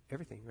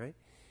 Everything, right?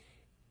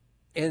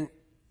 And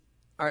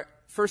our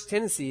first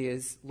tendency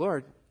is,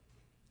 Lord,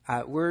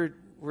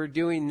 we're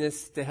doing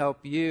this to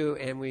help you,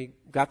 and we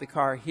got the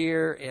car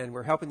here, and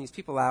we're helping these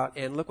people out,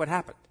 and look what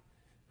happened,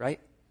 right?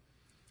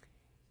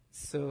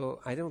 So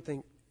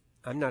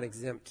I'm not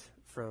exempt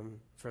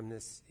from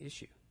this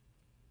issue.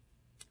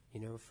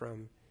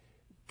 From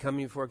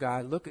coming before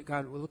God, look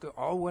at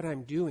all what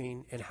I'm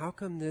doing, and how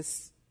come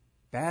this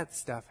bad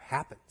stuff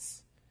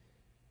happens?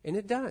 And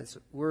it does.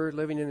 We're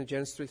living in a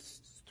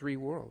Genesis 3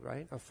 world,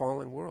 right? A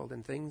fallen world,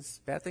 and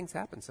bad things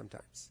happen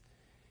sometimes.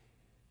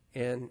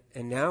 And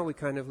now we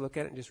kind of look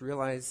at it and just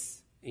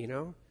realize,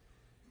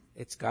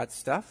 it's God's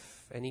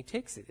stuff, and he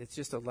takes it. It's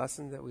just a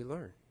lesson that we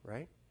learn,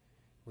 right?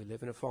 We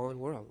live in a fallen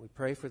world. We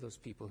pray for those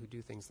people who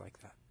do things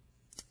like that.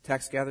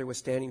 Tax gatherer was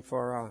standing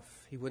far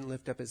off. He wouldn't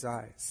lift up his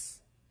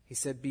eyes. He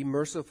said, "Be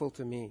merciful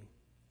to me."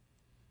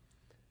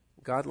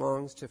 God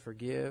longs to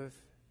forgive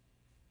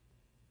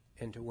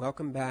and to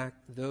welcome back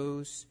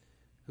those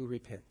who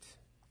repent.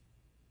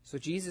 So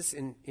Jesus,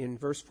 in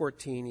verse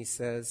 14, he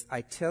says,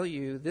 "I tell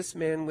you, this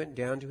man went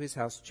down to his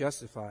house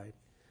justified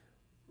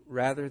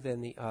rather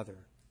than the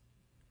other.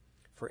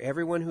 For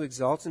everyone who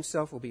exalts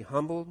himself will be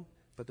humbled,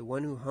 but the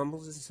one who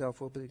humbles himself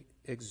will be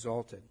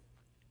exalted."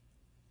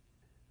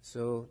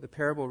 So the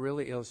parable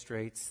really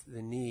illustrates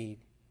the need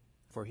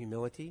for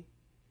humility.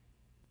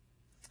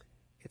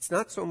 It's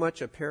not so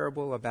much a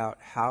parable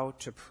about how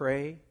to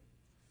pray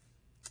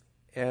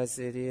as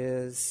it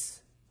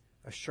is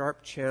a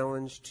sharp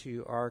challenge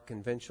to our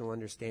conventional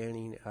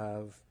understanding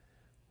of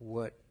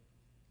what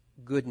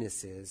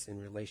goodness is in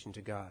relation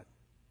to God.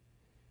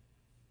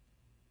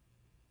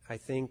 I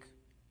think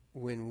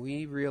when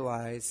we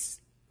realize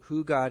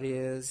who God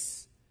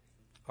is,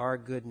 our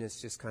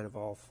goodness just kind of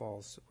all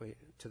falls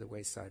to the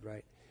wayside,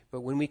 right?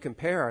 But when we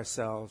compare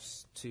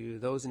ourselves to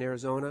those in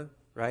Arizona,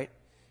 right?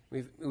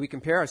 We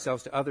compare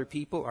ourselves to other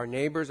people, our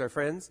neighbors, our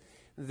friends,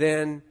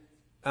 then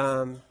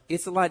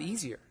it's a lot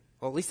easier.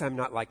 Well, at least I'm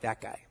not like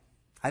that guy.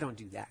 I don't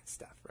do that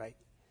stuff, right?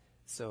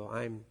 So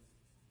I'm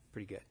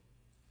pretty good.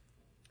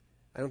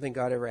 I don't think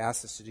God ever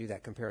asked us to do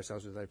that, compare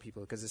ourselves with other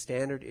people, because the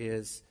standard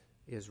is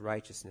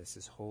righteousness,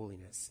 is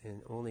holiness,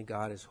 and only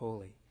God is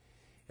holy.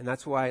 And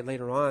that's why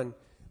later on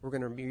we're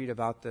going to read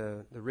about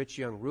the rich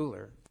young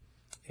ruler,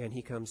 and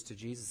he comes to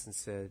Jesus and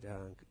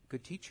said,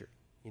 "Good teacher,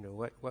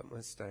 what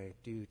must I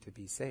do to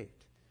be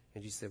saved?"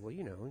 And Jesus said, "Well,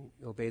 you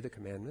obey the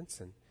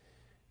commandments." And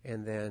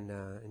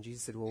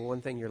Jesus said, "Well,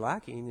 one thing you're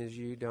lacking is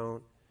you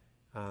don't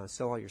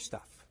sell all your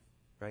stuff,"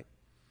 right?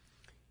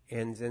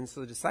 And then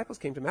so the disciples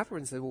came to him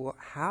afterwards and said, "Well,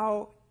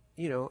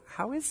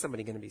 how is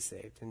somebody going to be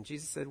saved?" And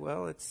Jesus said,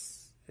 "Well,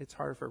 it's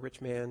harder for a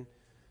rich man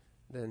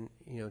than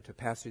to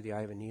pass through the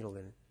eye of a needle,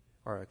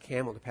 or a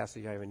camel to pass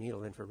through the eye of a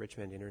needle, than for a rich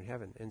man to enter in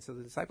heaven." And so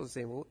the disciples are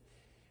saying,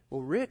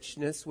 well,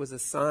 richness was a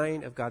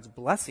sign of God's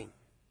blessing.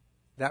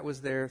 That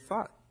was their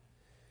thought.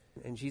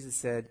 And Jesus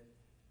said,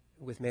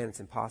 with man it's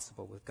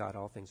impossible. With God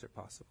all things are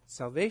possible.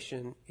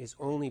 Salvation is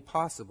only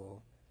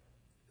possible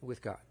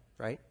with God,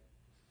 right?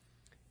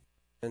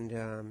 And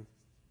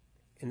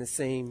the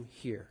same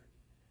here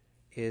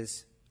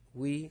is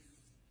we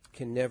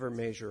can never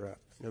measure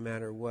up. No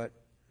matter what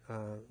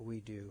we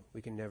do,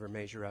 we can never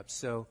measure up.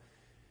 So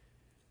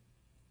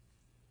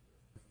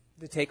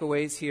the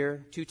takeaways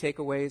here, 2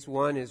 takeaways.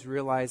 1 is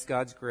realize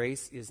God's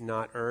grace is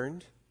not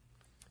earned.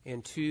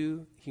 And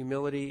 2,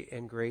 humility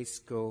and grace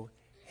go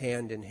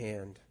hand in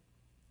hand.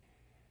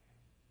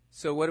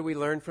 So what do we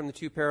learn from the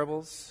 2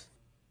 parables?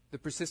 The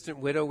persistent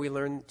widow, we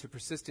learn to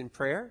persist in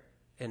prayer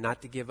and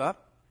not to give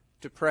up,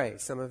 to pray.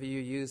 Some of you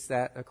use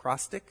that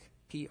acrostic,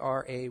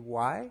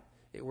 P-R-A-Y.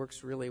 It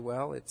works really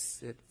well.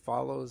 It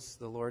follows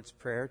the Lord's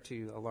Prayer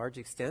to a large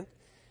extent.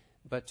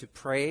 But to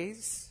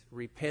praise,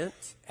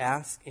 repent,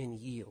 ask, and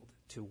yield,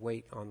 to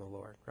wait on the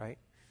Lord, right?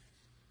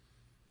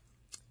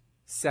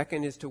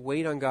 Second is to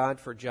wait on God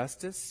for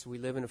justice. We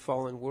live in a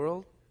fallen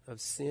world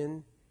of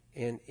sin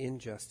and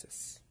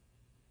injustice.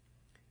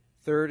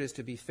 Third is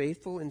to be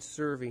faithful in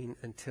serving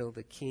until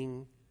the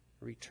King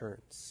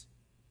returns.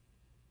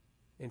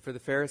 And for the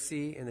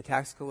Pharisee and the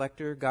tax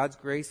collector, God's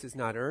grace is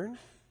not earned.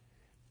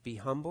 Be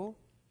humble.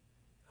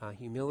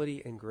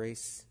 Humility and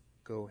grace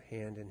go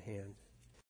hand in hand.